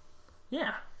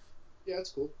 Yeah. Yeah,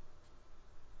 that's cool.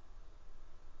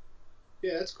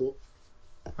 Yeah, that's cool.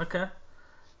 Okay.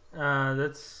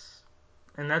 That's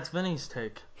Vinny's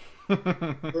take.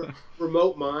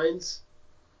 Remote mines,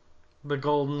 The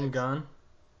golden gun.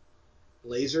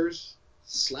 lasers,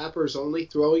 slappers only,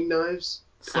 throwing knives,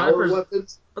 power Slappers.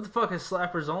 weapons. What the fuck is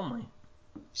slappers only?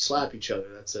 Slap each other.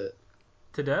 That's it.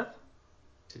 To death?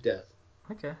 To death.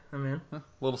 Okay, I'm in.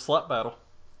 Little slap battle.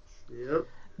 Yep.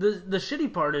 The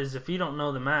shitty part is if you don't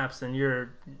know the maps, then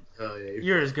you're Oh yeah.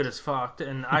 you're as good as fucked.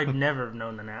 And I'd never have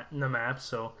known the maps,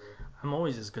 so I'm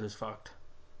always as good as fucked.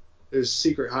 There's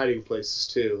secret hiding places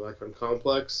too, like on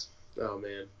Complex. Oh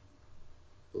man,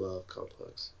 love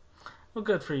Complex. Well,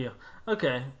 good for you.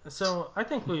 Okay, so I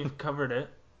think we've covered it.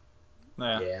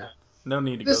 Yeah. No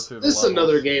need to go This through the this is levels.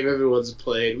 another game everyone's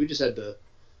played. We just had to.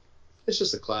 It's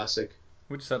just a classic.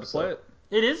 We just had to play it.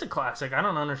 It is a classic. I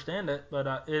don't understand it, but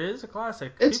it is a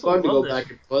classic. It's People fun to love go this.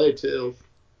 back and play too.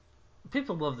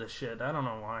 People love this shit. I don't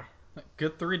know why.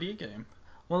 Good 3D game.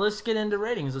 Well, let's get into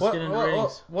ratings. Let's get into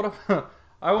ratings. What if,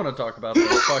 I want to talk about the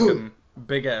fucking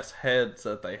big ass heads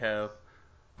that they have.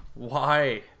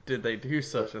 Why did they do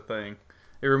such a thing?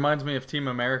 It reminds me of Team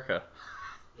America.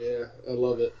 Yeah, I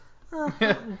love it.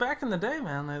 Back in the day,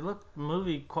 man, they looked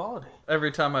movie quality.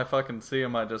 Every time I fucking see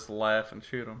them, I just laugh and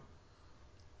shoot them.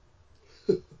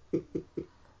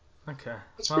 Okay.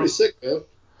 That's pretty sick, man.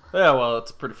 Yeah, well,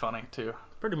 it's pretty funny too.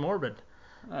 Pretty morbid.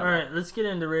 Yeah. All right, let's get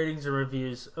into ratings and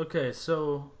reviews. Okay,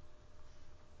 so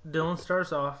Dylan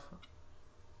starts off.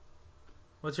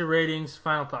 What's your ratings?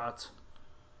 Final thoughts?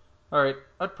 All right,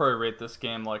 I'd probably rate this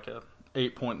game like a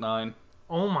 8.9.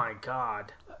 Oh my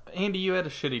god. Andy, you had a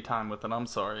shitty time with it. I'm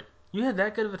sorry. You had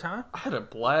that good of a time? I had a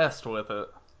blast with it.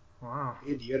 Wow.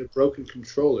 Andy, you had a broken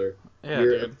controller. Yeah,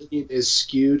 Your dude. opinion is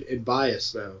skewed and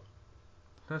biased now.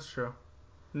 That's true.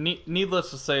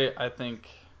 Needless to say, I think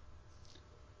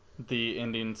the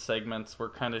ending segments were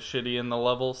kind of shitty in the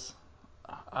levels.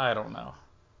 I don't know.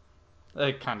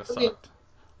 It kind of sucked.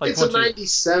 Like it's a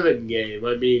 97 game.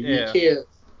 I mean, you can't...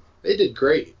 They did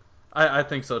great. I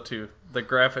think so, too. The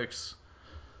graphics...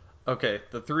 Okay,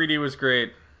 the 3D was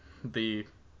great. The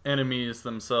enemies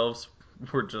themselves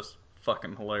were just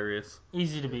fucking hilarious.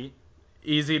 Easy to beat.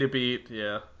 Easy to beat,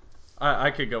 yeah.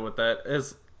 I could go with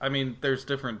that. I mean, there's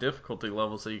different difficulty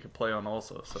levels that you could play on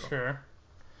also, so... Sure.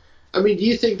 I mean, do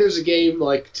you think there's a game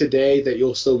like today that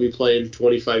you'll still be playing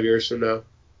 25 years from now?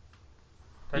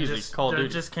 Call of Duty.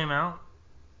 Just came out?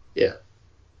 Yeah.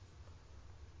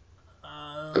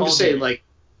 I'm just saying, like,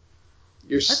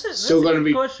 you're still going to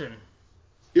be... question.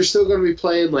 You're still going to be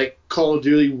playing, like, Call of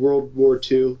Duty World War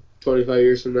II 25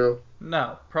 years from now?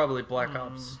 No, probably Black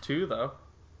Ops 2, though.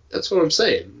 That's what I'm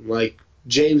saying. Like,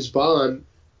 James Bond,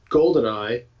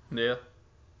 GoldenEye. Yeah.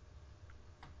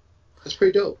 That's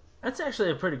pretty dope. That's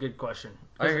actually a pretty good question.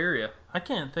 I hear you. I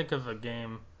can't think of a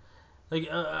game. Like,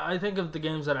 I think of the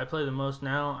games that I play the most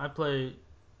now. I play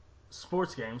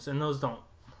sports games, and those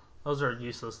are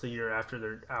useless the year after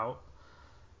they're out.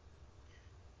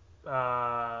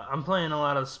 I'm playing a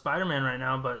lot of Spider-Man right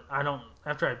now, but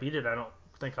after I beat it, I don't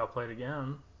think I'll play it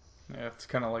again. Yeah, it's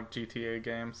kind of like GTA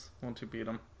games once you beat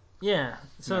them. Yeah,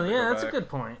 so that's a good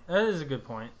point. That is a good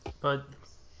point. But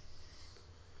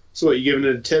so what, you giving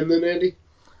it a 10 then, Andy?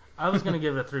 I was going to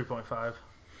give it a 3.5.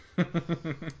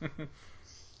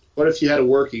 What if you had a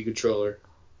working controller?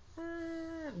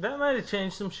 That might have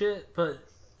changed some shit, but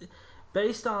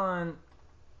based on...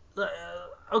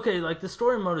 okay, like, the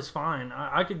story mode is fine.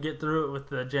 I could get through it with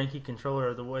the janky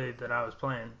controller the way that I was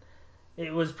playing.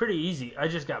 It was pretty easy. I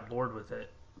just got bored with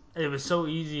it. It was so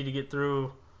easy to get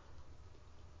through,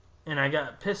 and I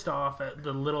got pissed off at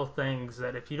the little things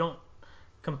that if you don't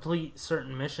complete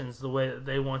certain missions the way that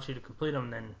they want you to complete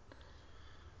them, then...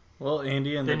 Well,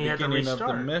 Andy, in the then you have to beginning of the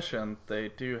restart. mission, they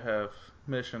do have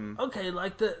mission... Okay,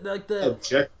 like the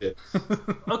objective.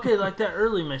 Okay, like that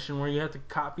early mission where you have to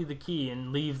copy the key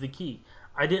and leave the key.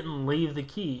 I didn't leave the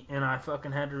key, and I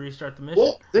fucking had to restart the mission.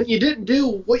 Well, then you didn't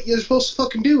do what you're supposed to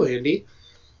fucking do, Andy.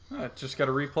 I just got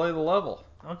to replay the level.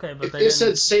 Okay, but if they it didn't...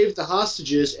 said save the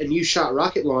hostages and you shot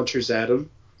rocket launchers at them,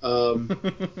 I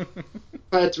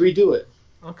had to redo it.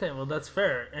 Okay, well, that's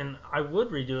fair, and I would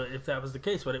redo it if that was the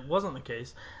case, but it wasn't the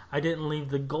case. I didn't leave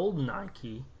the GoldenEye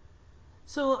key.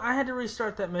 So I had to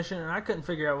restart that mission, and I couldn't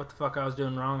figure out what the fuck I was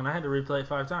doing wrong, and I had to replay it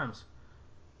 5 times.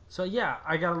 So yeah,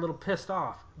 I got a little pissed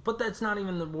off. But that's not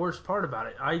even the worst part about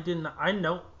it. I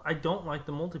don't like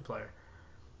the multiplayer.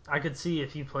 I could see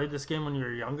if you played this game when you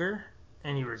were younger,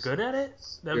 and you were good at it,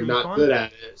 that'd be fun. You're not good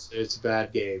at it, so it's a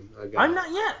bad game. I'm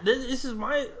not yet. This is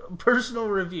my personal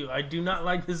review. I do not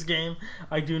like this game.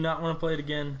 I do not want to play it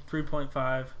again.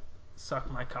 3.5.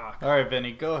 Suck my cock. All right,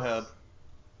 Vinny, go ahead.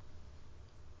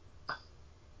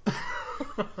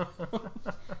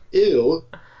 Ew.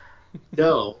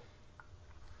 No.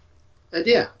 And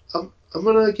yeah, I'm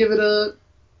gonna give it a...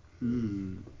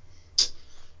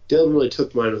 Dylan really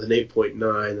took mine with an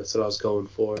 8.9. That's what I was going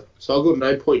for. So I'll go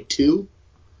 9.2.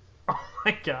 Oh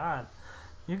my god.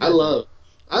 I love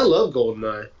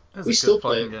GoldenEye. We still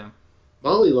play it. Game.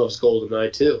 Molly loves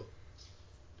GoldenEye too.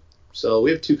 So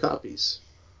we have 2 copies.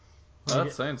 Well,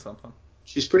 that's saying something.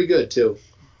 She's pretty good too.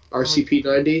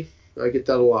 RCP-90, I get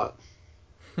that a lot.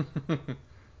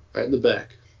 Right in the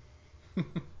back.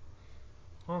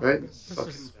 Well, right?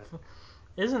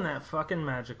 Isn't that fucking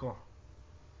magical?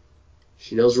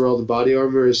 She knows where all the body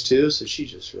armor is too, so she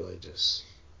just really just...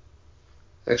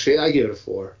 Actually, I give it a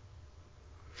 4.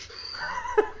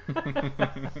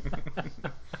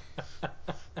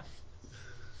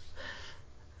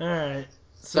 Alright.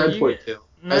 So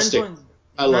 9.2.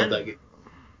 I love that game.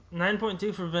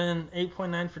 9.2 for Vin,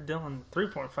 8.9 for Dylan,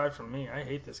 3.5 for me. I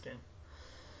hate this game.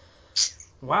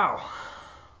 Wow.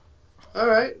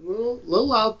 Alright, well, a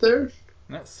little out there.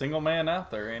 That single man out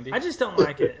there, Andy. I just don't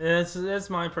like it. That's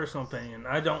my personal opinion.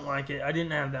 I don't like it. I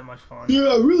didn't have that much fun. Yeah,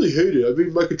 I really hate it. I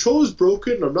mean, my controller's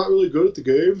broken. I'm not really good at the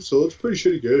game, so it's a pretty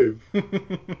shitty game.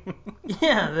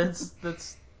 Yeah,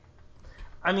 that's.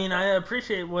 I mean, I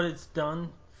appreciate what it's done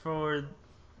for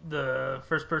the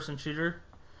first-person shooter,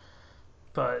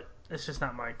 but it's just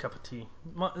not my cup of tea.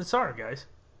 Sorry, guys.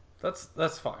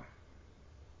 That's fine.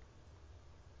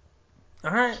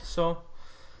 All right, so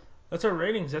that's our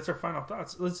ratings. That's our final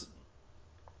thoughts. That's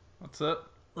it.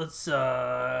 Let's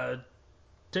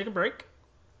take a break.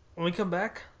 When we come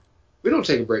back, we don't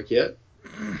take a break yet.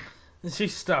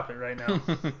 Stop it right now.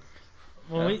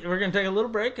 We're gonna take a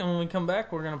little break, and when we come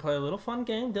back, we're gonna play a little fun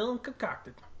game Dylan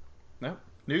concocted. Nope.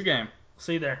 New game.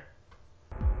 See you there.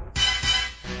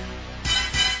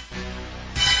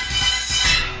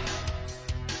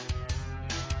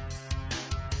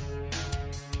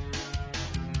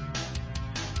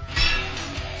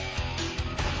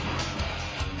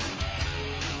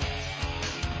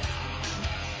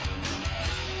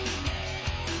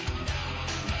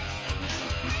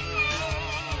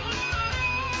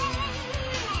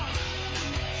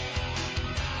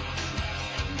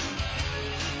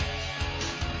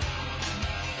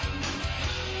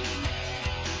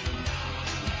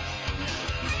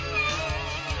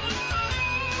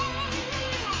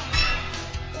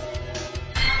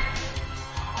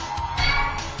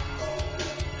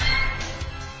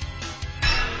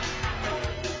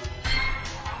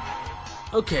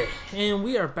 Okay, and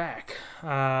we are back.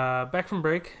 Back from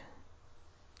break.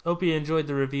 Hope you enjoyed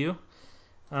the review.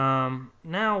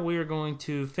 Now we are going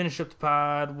to finish up the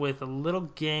pod with a little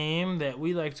game that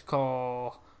we like to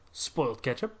call Spoiled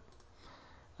Ketchup.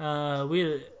 We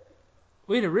had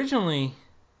originally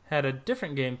had a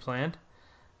different game planned.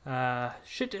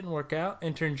 Shit didn't work out.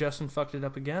 Intern Justin fucked it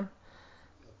up again.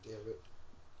 Damn it.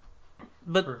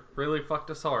 But Really fucked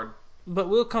us hard.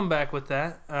 we'll come back with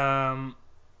that.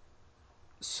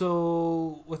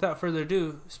 So without further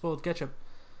ado, Spoiled Ketchup.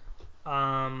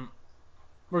 We're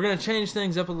gonna change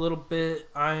things up a little bit.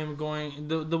 I am going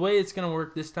the way it's gonna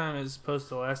work this time as opposed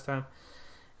to last time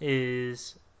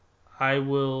is I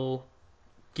will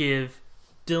give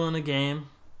Dylan a game.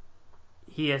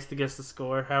 He has to guess the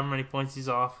score, however many points he's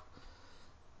off.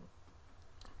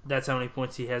 That's how many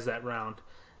points he has that round.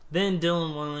 Then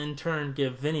Dylan will in turn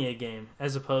give Vinny a game,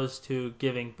 as opposed to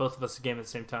giving both of us a game at the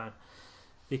same time.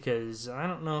 Because I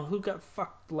don't know who got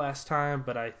fucked last time,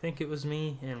 but I think it was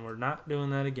me, and we're not doing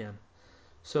that again.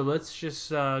 So let's just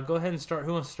go ahead and start.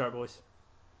 Who wants to start, boys?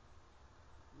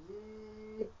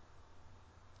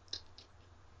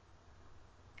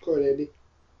 Go ahead, Andy.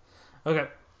 Okay.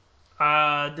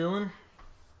 Dylan,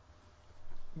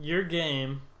 your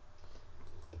game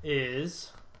is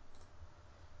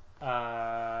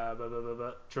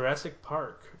Jurassic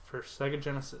Park for Sega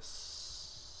Genesis.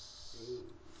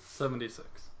 76.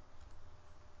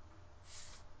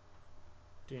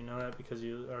 Do you know that because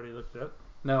you already looked it up?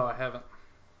 No, I haven't.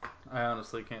 I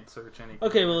honestly can't search any.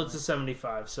 Okay, well, it's a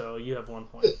 75, so you have 1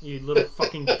 point. You little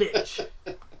fucking bitch.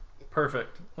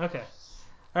 Perfect. Okay.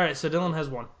 Alright, so Dylan has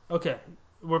 1. Okay.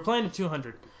 We're playing to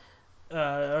 200.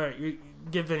 Alright, you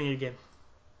give Vinny a game.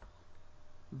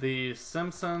 The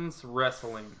Simpsons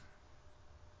Wrestling.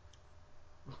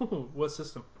 Ooh, what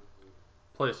system?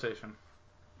 PlayStation.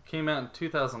 Came out in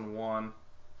 2001.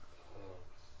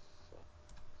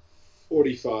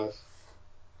 45.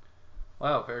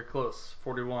 Wow, very close.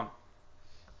 41.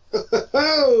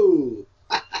 Oh!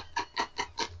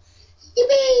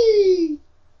 Yippee!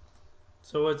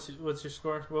 So what's your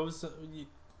score? What was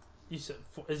you said?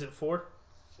 Is it 4?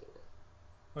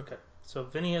 Okay. So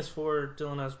Vinny has 4.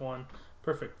 Dylan has 1.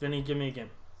 Perfect. Vinny, give me a game.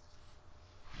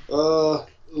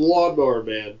 Lawnmower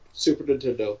Man, Super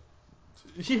Nintendo.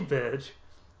 You bitch.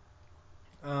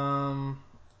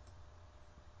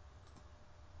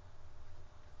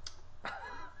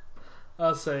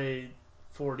 I'll say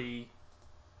 40.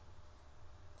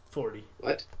 40.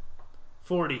 What?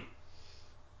 40.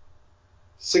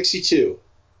 62.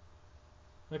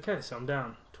 Okay, so I'm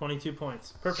down. 22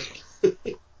 points. Perfect.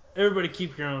 Everybody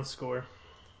keep your own score.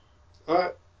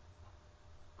 Alright.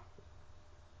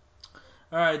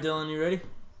 Alright, Dylan, you ready?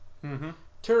 Mm-hmm.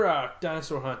 Turok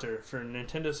Dinosaur Hunter for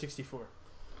Nintendo 64.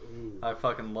 I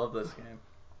fucking love this game.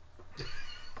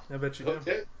 I bet you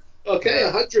do. Okay,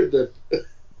 100 then.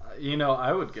 You know,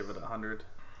 I would give it 100,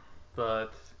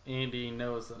 but Andy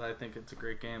knows that I think it's a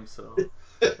great game, so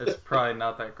it's probably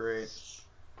not that great.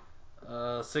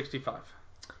 65.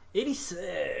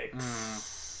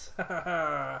 86.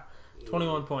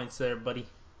 21 points there, buddy.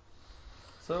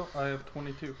 So I have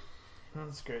 22.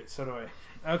 That's great. So do I.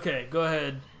 Okay, go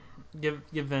ahead. Give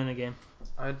Vin a game.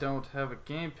 I don't have a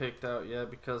game picked out yet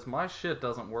because my shit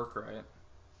doesn't work right.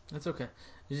 That's okay.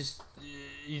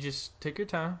 You just take your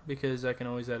time because I can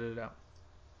always edit it out.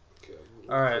 Okay,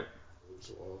 Alright.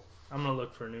 I'm gonna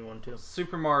look for a new one too.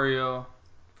 Super Mario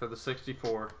for the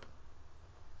 64.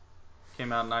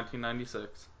 Came out in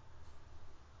 1996.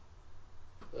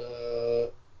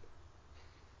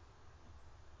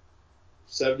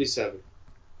 77.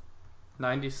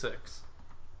 96.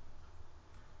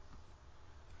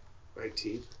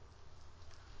 19.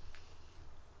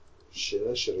 Shit,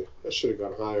 I should have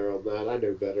gone higher on that. I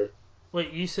know better.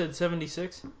 Wait, you said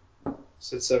 76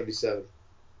 Said 77.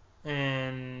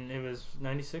 and it was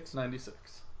 96?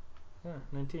 96. Yeah,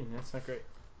 19. That's not great.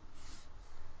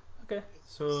 Okay.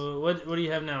 So what do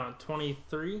you have now?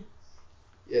 23?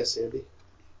 Yes, Andy.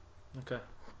 Okay.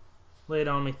 Lay it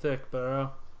on me thick, bro.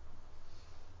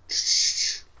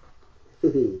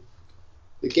 The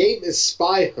game is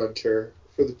Spy Hunter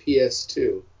for the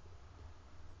PS2.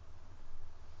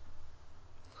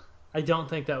 I don't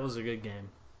think that was a good game.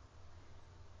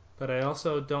 But I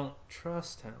also don't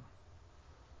trust him.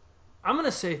 I'm going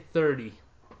to say 30.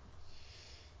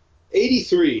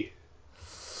 83.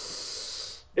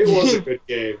 It was a good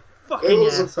game. Fucking It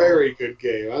was asshole. a very good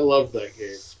game. I loved that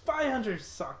game. Spy Hunter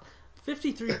sucked.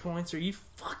 53 points. Are you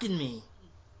fucking me?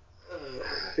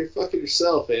 You're fucking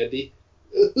yourself, Andy.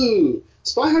 Ooh,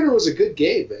 Spy Hunter was a good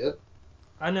game, man.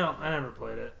 I know. I never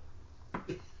played it.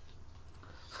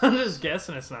 I'm just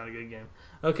guessing it's not a good game.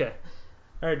 Okay.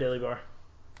 All right, Daily Bar.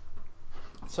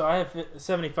 So I have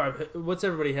 75. What's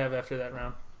everybody have after that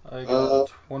round? I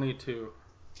got 22.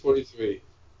 23.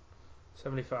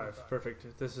 75.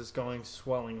 Perfect. This is going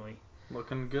swellingly.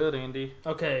 Looking good, Andy.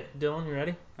 Okay, Dylan, you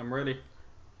ready? I'm ready.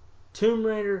 Tomb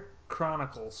Raider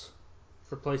Chronicles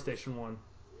for PlayStation 1.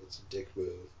 It's a dick move.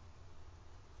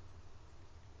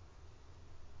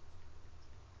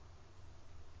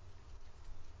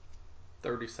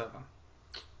 37.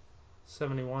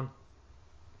 71.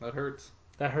 That hurts.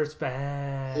 That hurts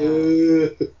bad.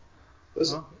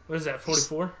 Was Well, what is that,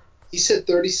 44? he said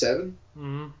 37?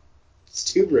 Mm-hmm. It's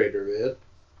Tomb Raider, man.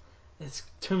 It's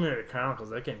Tomb Raider Chronicles.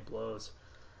 That game blows.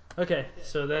 Okay,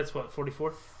 so that's what,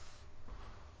 44?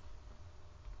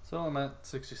 So I'm at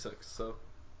 66, so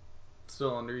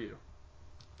still under you.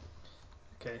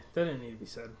 Okay, that didn't need to be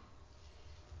said.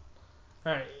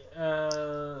 Alright,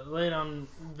 lay it on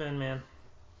Vin Man.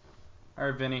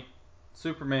 Alright, Vinny.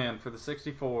 Superman for the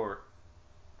 64.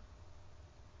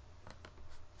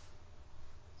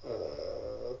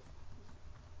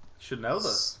 Should know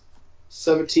this.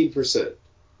 17%.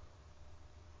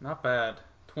 Not bad.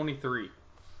 23.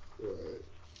 Alright.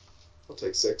 I'll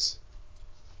take 6.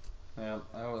 Yeah,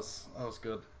 that was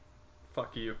good.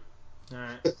 Fuck you.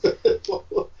 Alright.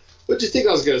 What'd you think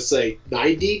I was going to say?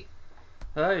 90?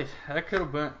 Hey, that could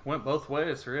have went both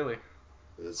ways, really.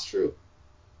 That's true.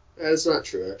 That's not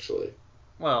true, actually.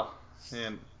 Well,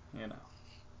 and you know.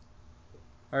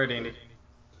 All right, Andy.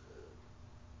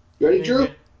 You ready, Drew?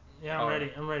 Yeah, I'm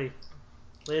ready. I'm ready.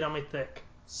 Lay it on me thick.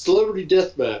 Celebrity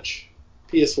Deathmatch.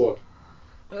 PS1.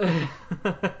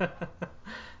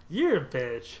 You're a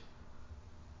bitch.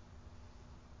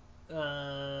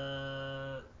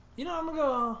 I'm gonna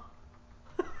go.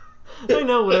 I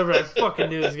know whatever I fucking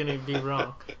do is gonna be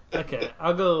wrong. Okay,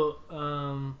 I'll go.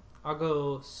 I'll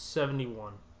go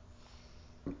 71.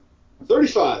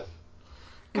 35.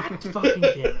 God fucking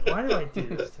damn it! Why do I do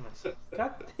this to myself?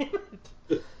 God damn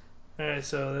it! All right,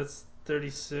 so that's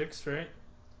 36, right?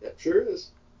 Yep, sure is.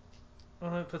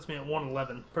 Well, that puts me at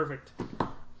 111. Perfect.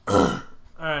 All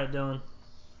right, Dylan.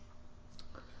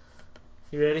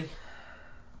 You ready?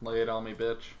 Lay it on me,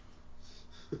 bitch.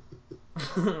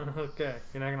 Okay,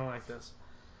 you're not gonna like this.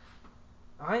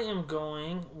 I am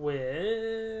going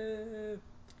with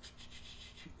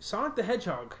Sonic the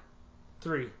Hedgehog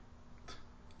 3.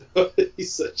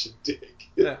 He's such a dick.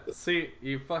 Yeah, see,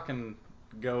 you fucking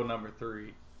go number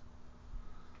 3.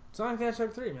 Sonic the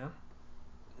Hedgehog 3, man.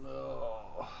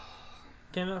 Oh.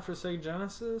 Came out for Sega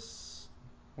Genesis.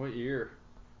 What year?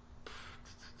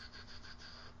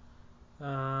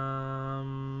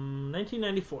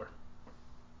 1994.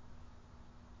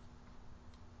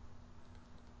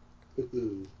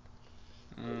 Mm.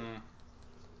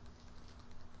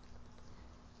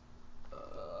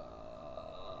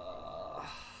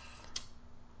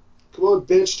 Come on,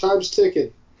 bitch. Time's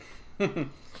ticking.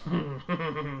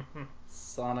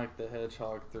 Sonic the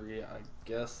Hedgehog 3, I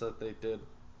guess that they did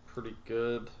pretty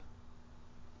good.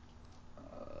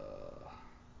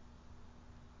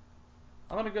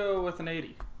 I'm gonna go with an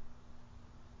 80.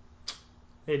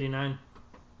 89.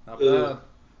 Not bad.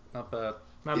 Not bad.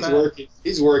 Not He's bad. working.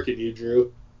 He's working you,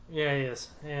 Drew. Yeah, he is.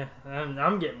 Yeah,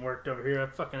 I'm getting worked over here.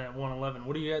 I'm fucking at 111.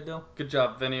 What are you at, Dill? Good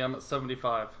job, Vinny. I'm at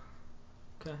 75.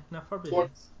 Okay, not far behind.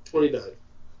 29.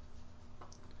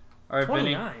 All right,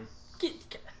 Vinny. 29.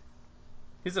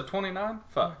 He's at 29?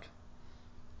 Fuck.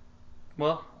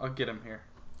 Well, I'll get him here.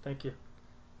 Thank you.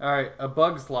 All right, A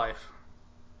Bug's Life.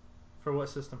 For what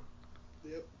system?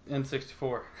 Yep.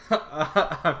 N64.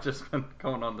 I've just been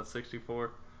going on to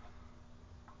 64.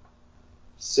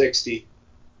 60.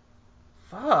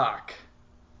 Fuck.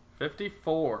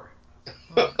 54.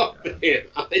 Oh, man.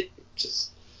 I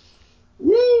just...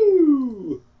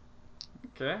 Woo!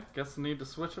 Okay, guess I need to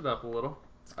switch it up a little.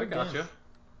 I good got game. you.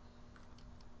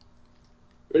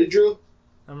 Ready, Drew?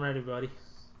 I'm ready, buddy.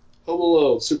 Home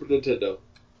Alone, Super Nintendo.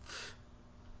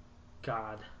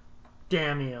 God.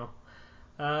 Damn you.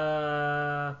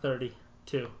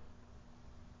 32.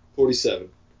 47.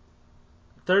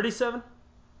 37?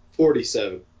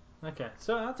 47. Okay,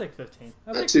 so I'll take 15.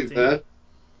 I'll Not take too 15.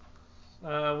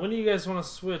 bad. When do you guys want to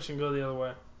switch and go the other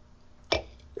way?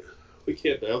 We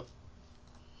can't now.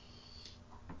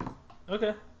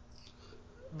 Okay.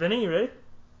 Vinny, you ready?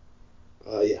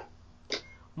 Yeah.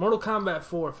 Mortal Kombat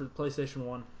 4 for the PlayStation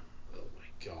 1. Oh,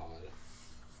 my God.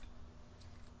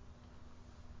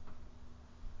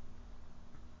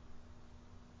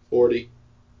 $40.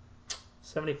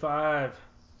 75.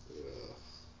 Ugh,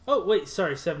 Oh, wait,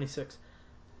 sorry, 76.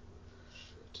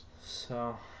 shit.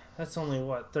 So, that's only,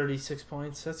 what, 36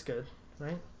 points? That's good,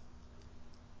 right?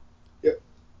 Yep.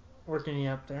 Working you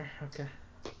up there, okay.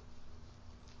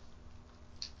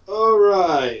 All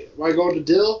right. Am I going to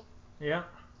Dill? Yeah.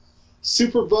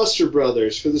 Super Buster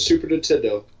Brothers for the Super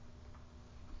Nintendo.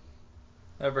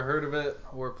 Ever heard of it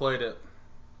or played it?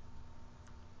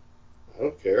 I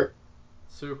don't care.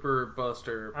 Super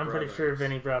Buster I'm pretty Brothers. sure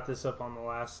Vinny brought this up on the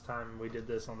last time we did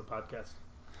this on the podcast.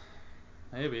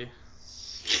 Maybe.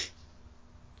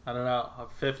 I don't know. I'm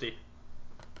 50.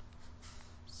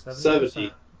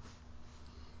 70%.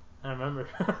 I remember.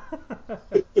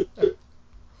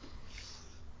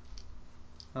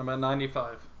 I'm at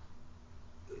 95.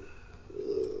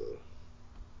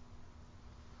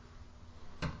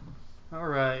 All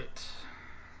right.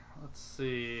 Let's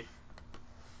see.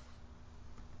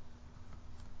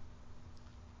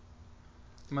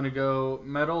 I'm going to go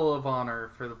Medal of Honor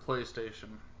for the PlayStation.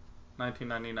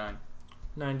 1999.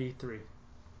 93.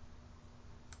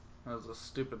 That was a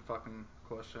stupid fucking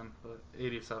question, but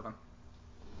 87.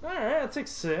 Alright, I took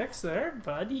 6 there,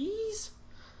 buddies.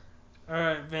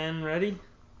 Alright, Van, ready?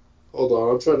 Hold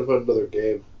on, I'm trying to find another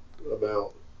game. I'm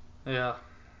out. Yeah,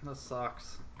 that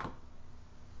sucks.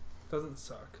 Doesn't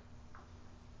suck.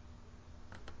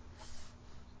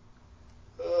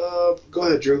 Go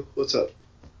ahead, Drew. What's up?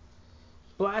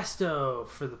 Blasto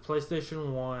for the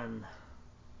PlayStation 1.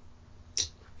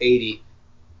 80.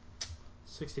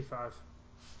 65.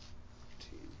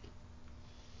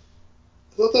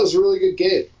 I thought that was a really good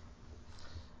game.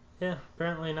 Yeah,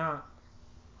 apparently not.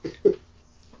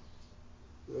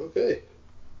 Okay.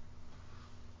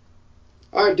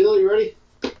 All right, Dill, you ready?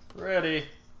 Ready.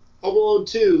 Home Alone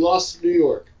 2, Lost in New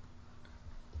York.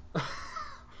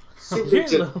 Super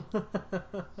Nintendo.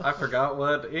 I forgot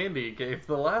what Andy gave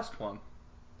the last one.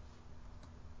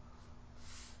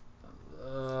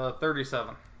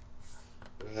 37.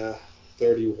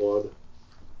 31.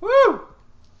 Woo!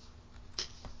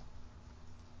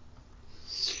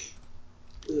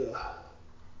 Ugh.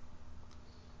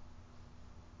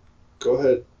 Go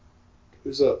ahead.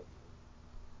 Who's up?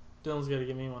 Dylan's got to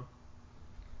give me one.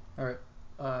 Alright.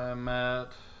 I'm at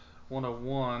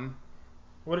 101.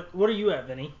 What are you at,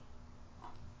 Vinny?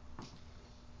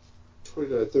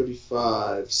 29,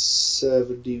 35,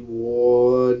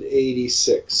 71,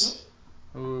 86.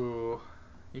 Ooh.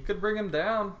 You could bring him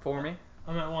down for me.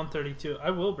 I'm at 132. I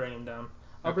will bring him down.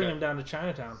 I'll bring Okay. him down to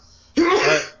Chinatown.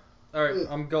 Alright,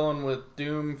 I'm going with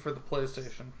Doom for the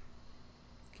PlayStation.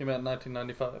 Came out in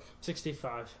 1995.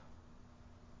 65.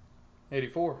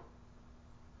 84.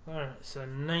 Alright, so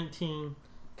 19.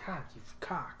 God, you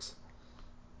cocks.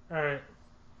 Alright.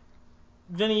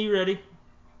 Vinny, you ready?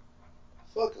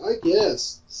 Fuck, I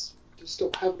guess. Just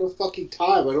don't have enough fucking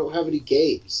time. I don't have any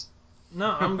games.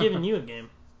 No, I'm giving you a game.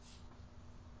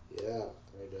 Yeah,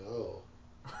 I know.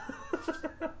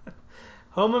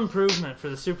 Home Improvement for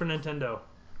the Super Nintendo.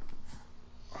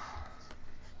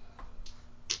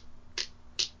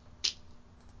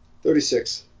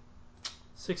 36.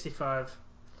 65.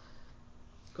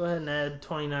 Go ahead and add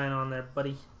 29 on there,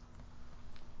 buddy.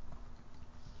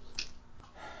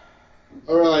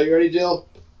 Alright, you ready, Dill?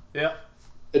 Yeah.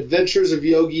 Adventures of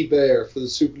Yogi Bear for the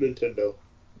Super Nintendo.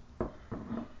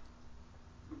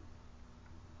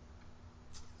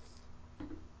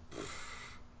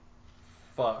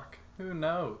 Fuck. Who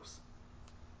knows?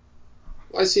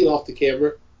 I see it off the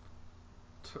camera.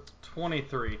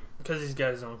 23. Because he's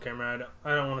got his own camera.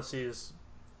 I don't want to see his...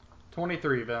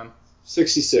 23, Ben.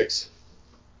 66.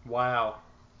 Wow.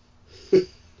 What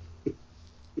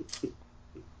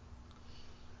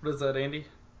is that, Andy?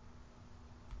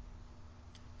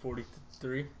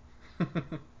 43.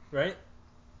 Right?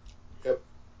 Yep.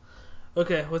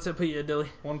 Okay, what's that put you at, Dilly?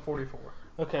 144.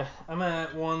 Okay, I'm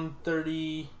at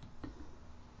 130...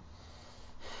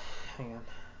 Hang on.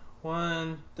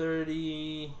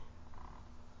 130...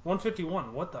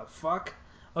 151. What the fuck?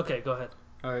 Okay, go ahead.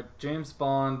 Alright, James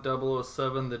Bond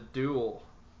 007 The Duel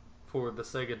for the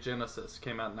Sega Genesis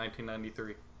came out in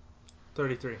 1993.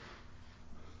 33.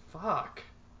 Fuck.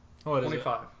 What is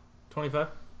 25. it? 25?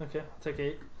 Okay, I'll take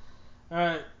 8.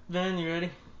 Alright, Van, you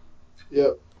ready?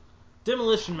 Yep.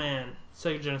 Demolition Man,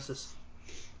 Sega Genesis.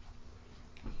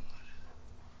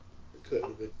 It couldn't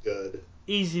have been good.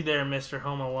 Easy there, Mr.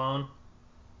 Home Alone.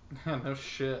 No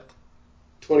shit.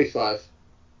 25.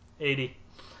 80.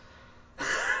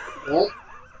 What?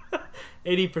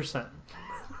 80%.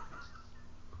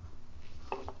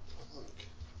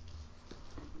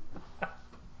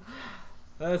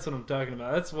 That's what I'm talking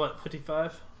about. That's what,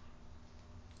 55?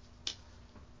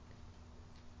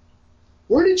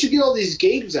 Where did you get all these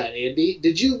games at, Andy?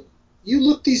 Did you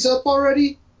look these up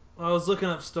already? Well, I was looking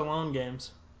up Stallone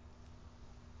games.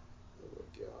 Oh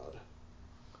my god.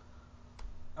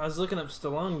 I was looking up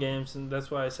Stallone games, and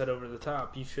that's why I said over the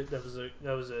top. You should. That was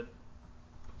it.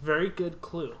 Very good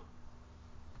clue.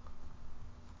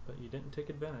 But you didn't take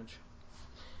advantage.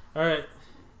 Alright.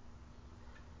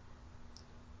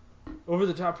 Over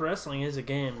the Top Wrestling is a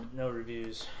game, no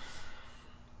reviews.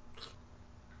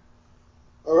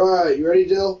 Alright, you ready,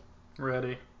 Dill?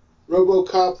 Ready.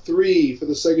 RoboCop 3 for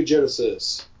the Sega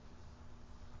Genesis.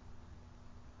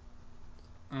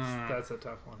 That's a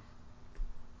tough one.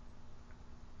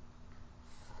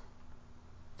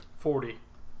 40.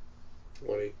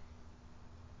 20.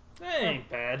 That ain't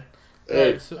bad. Hey.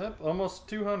 Alright, so Yep, almost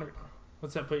 200.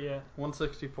 what's that put you at?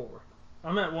 164.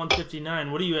 I'm at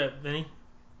 159. What are you at, Vinny?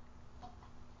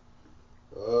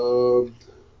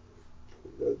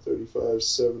 35,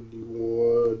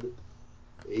 71,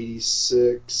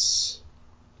 86,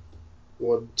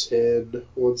 110,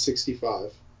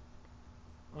 165.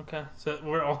 Okay, so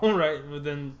we're all right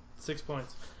within 6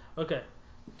 points. Okay,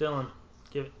 Dylan,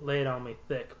 lay it on me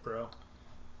thick, bro.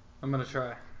 I'm gonna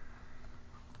try.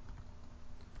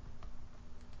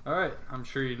 Alright, I'm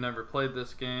sure you've never played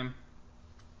this game.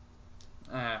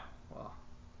 Well.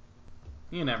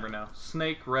 You never know.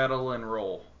 Snake, Rattle, and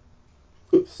Roll.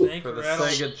 Snake, For the rattle.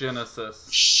 Sega Genesis.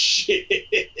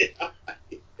 Shit.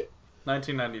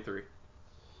 1993.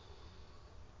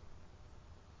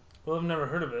 Well, I've never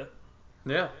heard of it.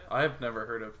 Yeah, I've never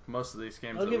heard of most of these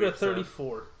games. I'll that give it a we've said.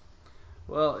 34.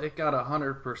 Well, it got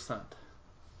 100%.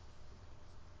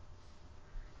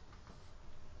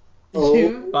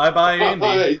 Oh Bye-bye, Andy.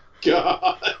 my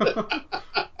God.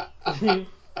 You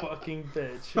fucking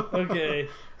bitch. Okay.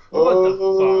 What the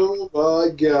Oh my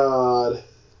God. fuck?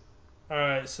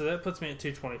 Alright, so that puts me at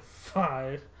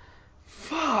 225.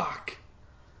 Fuck!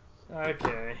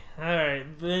 Okay. Alright,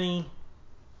 Vinny.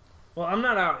 Well, I'm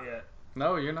not out yet.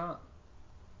 No, you're not.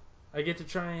 I get to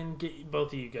try and get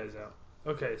both of you guys out.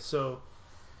 Okay, so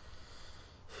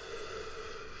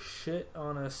shit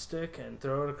on a stick and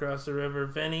throw it across the river.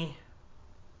 Vinny.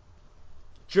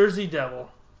 Jersey Devil.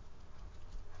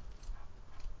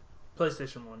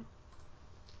 PlayStation 1.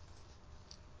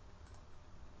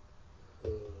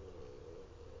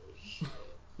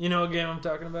 You know what game I'm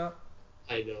talking about?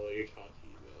 I know what you're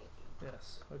talking about.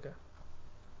 Yes. Okay.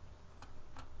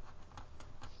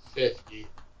 50.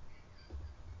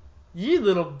 You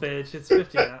little bitch. It's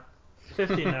 59.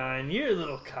 59. You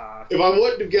little cock. If I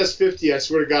wouldn't have guessed 50, I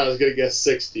swear to God I was going to guess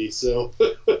 60, so.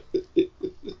 I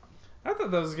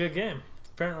thought that was a good game.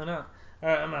 Apparently not.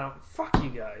 Alright, I'm out. Fuck you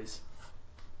guys.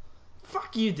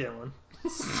 Fuck you, Dylan.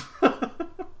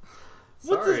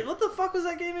 Sorry. What the fuck was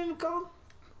that game even called?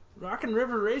 Rock and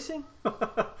River Racing?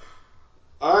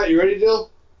 Alright, you ready,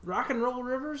 Dill? Rock and Roll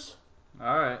Rivers?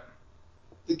 Alright.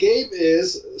 The game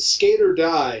is Skate or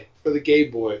Die for the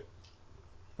Game Boy.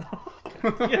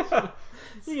 Yeah.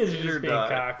 You guys are Skate or just being die.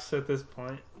 cocks at this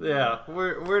point. Yeah,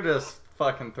 we're just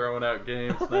fucking throwing out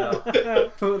games now.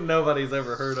 Nobody's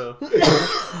ever heard of.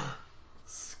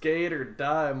 Skate or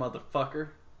Die, motherfucker.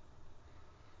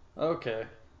 Okay.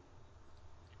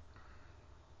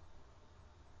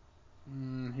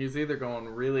 He's either going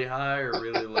really high or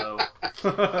really low.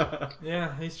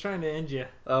 Yeah, he's trying to end you.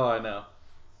 Oh, I know.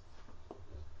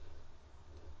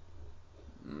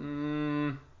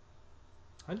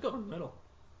 I'd go in the middle.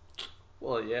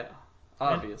 Well, yeah,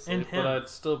 obviously, and him. but I'd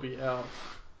still be out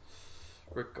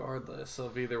regardless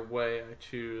of either way I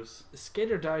choose.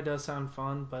 Skate or Die does sound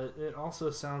fun, but it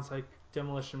also sounds like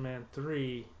Demolition Man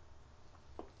 3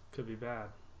 could be bad.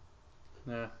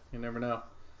 Yeah, you never know.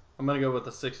 I'm gonna go with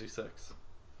the 66.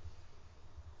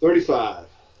 35.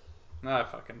 I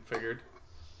fucking figured.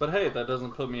 But hey, that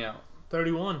doesn't put me out.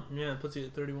 31. Yeah, it puts you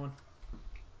at 31.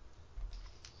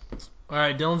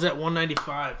 Alright, Dylan's at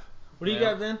 195. What do you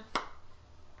got, Vin?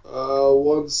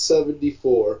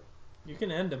 174. You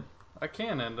can end him. I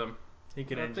can end him. He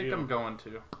can I end think you. I'm going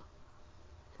to.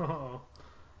 Oh.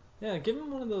 Yeah, give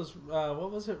him one of those,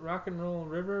 what was it, Rock and Roll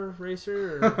River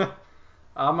Racer? Or...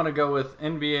 I'm gonna go with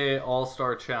NBA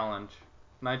All-Star Challenge,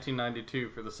 1992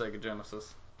 for the Sega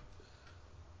Genesis.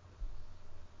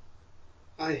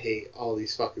 I hate all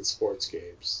these fucking sports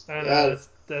games. I know,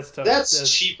 that's tough. That's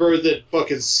cheaper than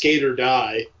fucking Skate or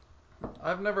Die.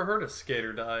 I've never heard of Skate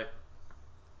or Die.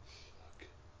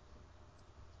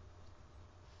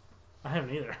 I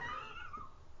haven't either.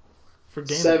 For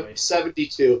Game Boy.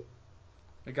 72.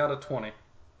 I got a 20.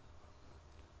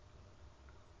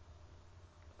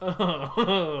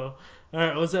 Oh.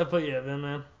 Alright, what's that put you at, Vin,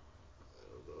 man? I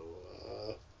don't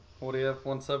know. What do you have,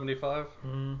 175?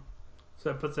 Mm-hmm.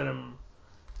 So that puts it in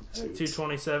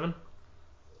 227.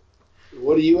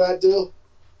 What are you at, Dill?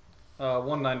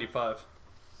 195.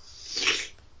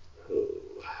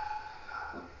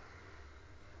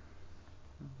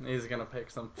 He's gonna pick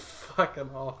some fucking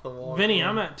off the wall. Vinny, game.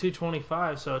 I'm at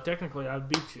 225, so technically I'd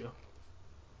beat you.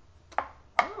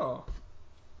 Oh.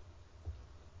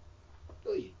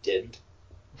 No, you didn't.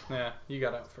 Yeah, you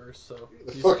got out first, so.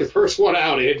 The you- fucking first one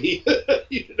out, Andy.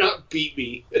 You did not beat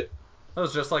me. That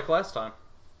was just like last time.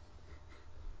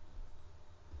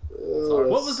 Oh,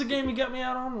 What was the game you got me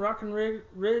out on? Rock and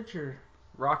Ridge or?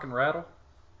 Rock and Rattle?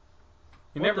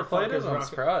 You What never the played fuck it? is I'm Rock-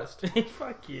 surprised.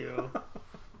 Fuck you.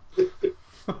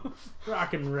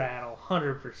 Rock and Rattle,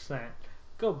 100%.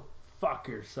 Go fuck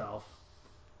yourself.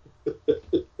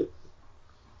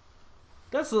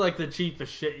 That's like the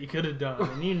cheapest shit you could have done,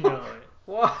 and you know it.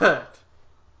 What? Let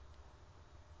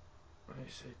me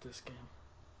save this game.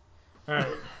 Alright.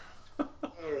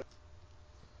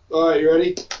 All right, you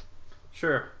ready?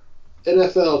 Sure.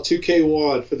 NFL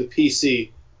 2K1 for the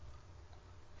PC.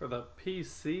 For the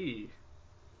PC.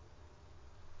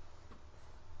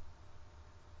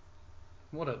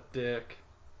 What a dick.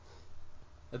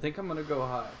 I think I'm gonna go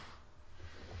high.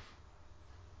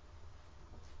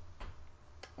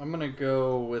 I'm gonna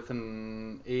go with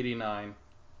an 89.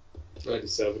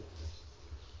 97.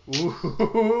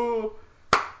 Ooh.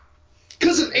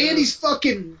 Because of Andy's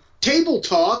fucking table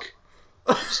talk.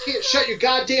 You just can't shut your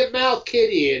goddamn mouth,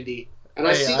 can you, Andy? And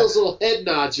I Hey, see those little head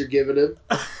nods you're giving him.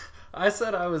 I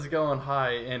said I was going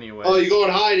high anyway. Oh, you're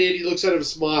going high, and Andy looks at him,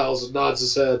 smiles, and nods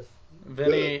his head.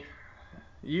 Vinny,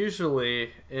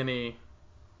 usually any,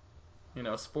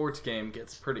 sports game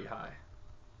gets pretty high.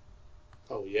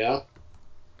 Oh, yeah?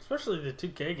 Especially the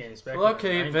 2K games back Well, in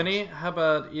okay, the 90s. Vinny, how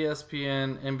about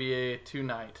ESPN NBA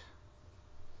Tonight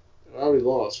I already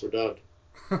lost. We're done.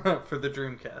 for the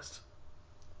Dreamcast?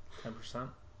 10%?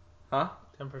 Huh?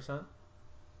 10%?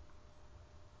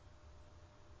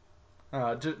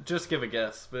 Just give a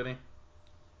guess, Vinny.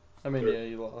 I mean, Sure. yeah,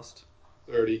 you lost.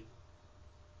 30.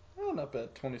 Oh, not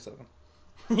bad. 27.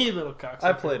 You little cocksucker.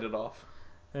 I played it off.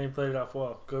 And you played it off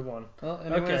well. Good one. Well,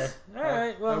 anyways, Okay.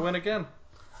 Alright, well. I win again.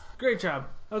 Great job.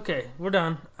 Okay, we're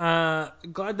done.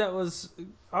 Glad that was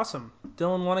awesome.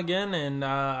 Dylan won again, and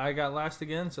I got last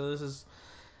again, so this is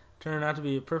turning out to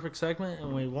be a perfect segment,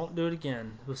 and we won't do it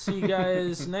again. We'll see you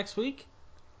guys next week.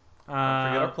 Don't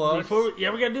forget our plugs. We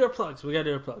gotta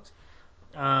do our plugs.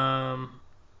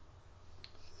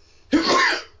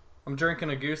 I'm drinking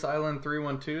a Goose Island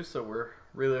 312, so we're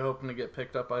really hoping to get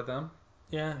picked up by them.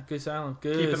 Yeah, Goose Island.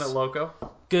 Goose. Keeping it loco.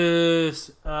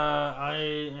 Goose. I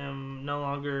am no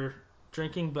longer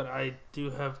drinking, but I do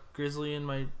have Grizzly in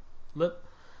my lip.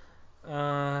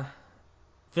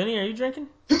 Vinny, are you drinking?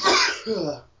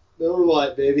 Miller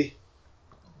Lite, baby.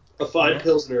 A fine Yeah.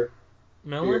 Pilsner.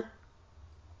 Miller?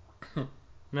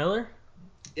 Miller?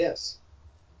 Yes.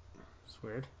 It's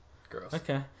weird. Gross.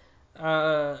 Okay.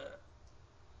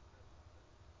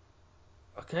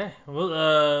 Okay.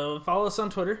 Well, follow us on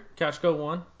Twitter,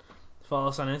 CouchCo1. Follow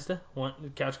us on Insta,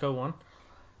 CouchCo1.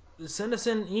 Send us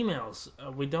in emails.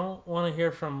 We don't want to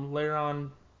hear from Laron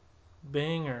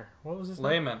Bing or what was his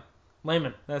name? Layman.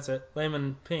 Layman. That's it.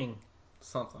 Layman Ping.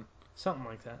 Something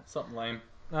Like that. Something lame.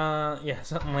 Yeah,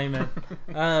 something layman.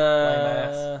 Lame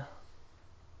ass.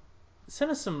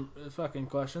 Send us some fucking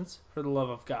questions for the love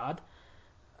of God.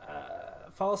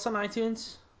 Follow us on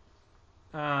iTunes.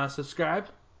 Subscribe.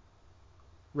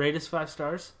 Rate us 5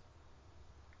 stars.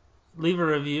 Leave a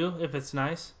review if it's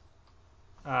nice.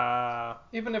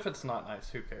 Even if it's not nice,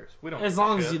 who cares? We don't. As give a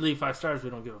long as shit. you leave 5 stars, we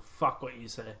don't give a fuck what you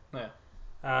say. Yeah.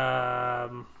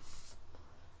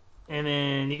 And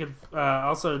then you can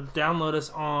also download us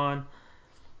on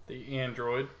The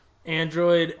Android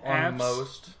Android on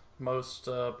apps. most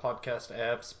podcast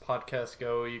apps. Podcast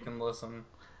Go, you can listen.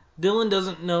 Dylan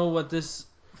doesn't know what this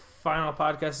final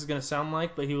podcast is going to sound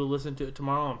like, but he will listen to it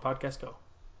tomorrow on Podcast Go.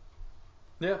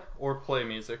 Yeah, or play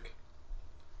music.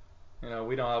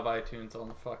 We don't have iTunes on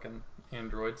the fucking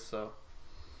Android, so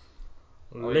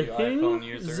all you iPhone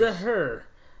users. Zahir.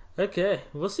 Okay,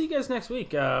 we'll see you guys next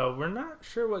week. We're not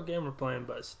sure what game we're playing,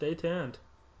 but stay tuned.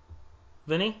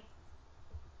 Vinny?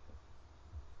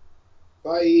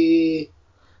 Bye.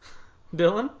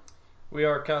 Dylan? We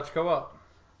are Couch Co-op.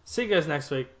 See you guys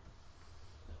next week.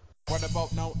 What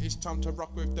about now? It's time to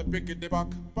rock with the biggity buck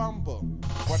bumper.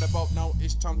 What about now?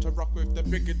 It's time to rock with the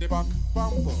biggity buck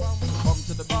bumper. Bump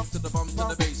to the bump to the bump to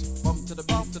the bass. Bump to the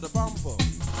bump to the bumper.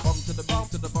 Bump to the bump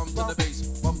to the bump to the bass.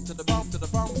 Bump to the bump to the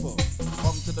bumper.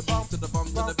 Bump to the bump to the bump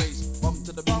to the bass. Bump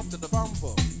to the bump to the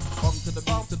bumper. Bump to the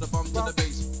bump to the bump to the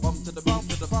bass. Bump to the bump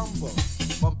to the bumper.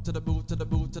 Bump to the boot to the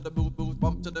boot to the boot boot.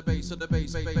 Bump to the bass to the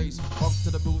bass bass. Bump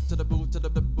to the boot to the boot to the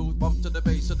boot. Bump to the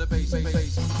bass to the bass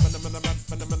bass. Phenomenon,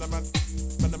 phenomenon, phenomenon,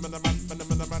 phenomenon, phenomenon,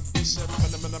 phenomenon, phenomenon,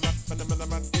 phenomenon,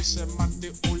 phenomenon,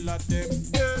 phenomenon, all of them.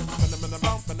 Yeah.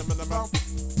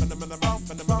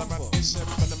 He said,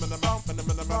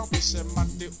 he said,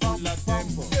 Matty, all of them.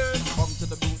 Yeah.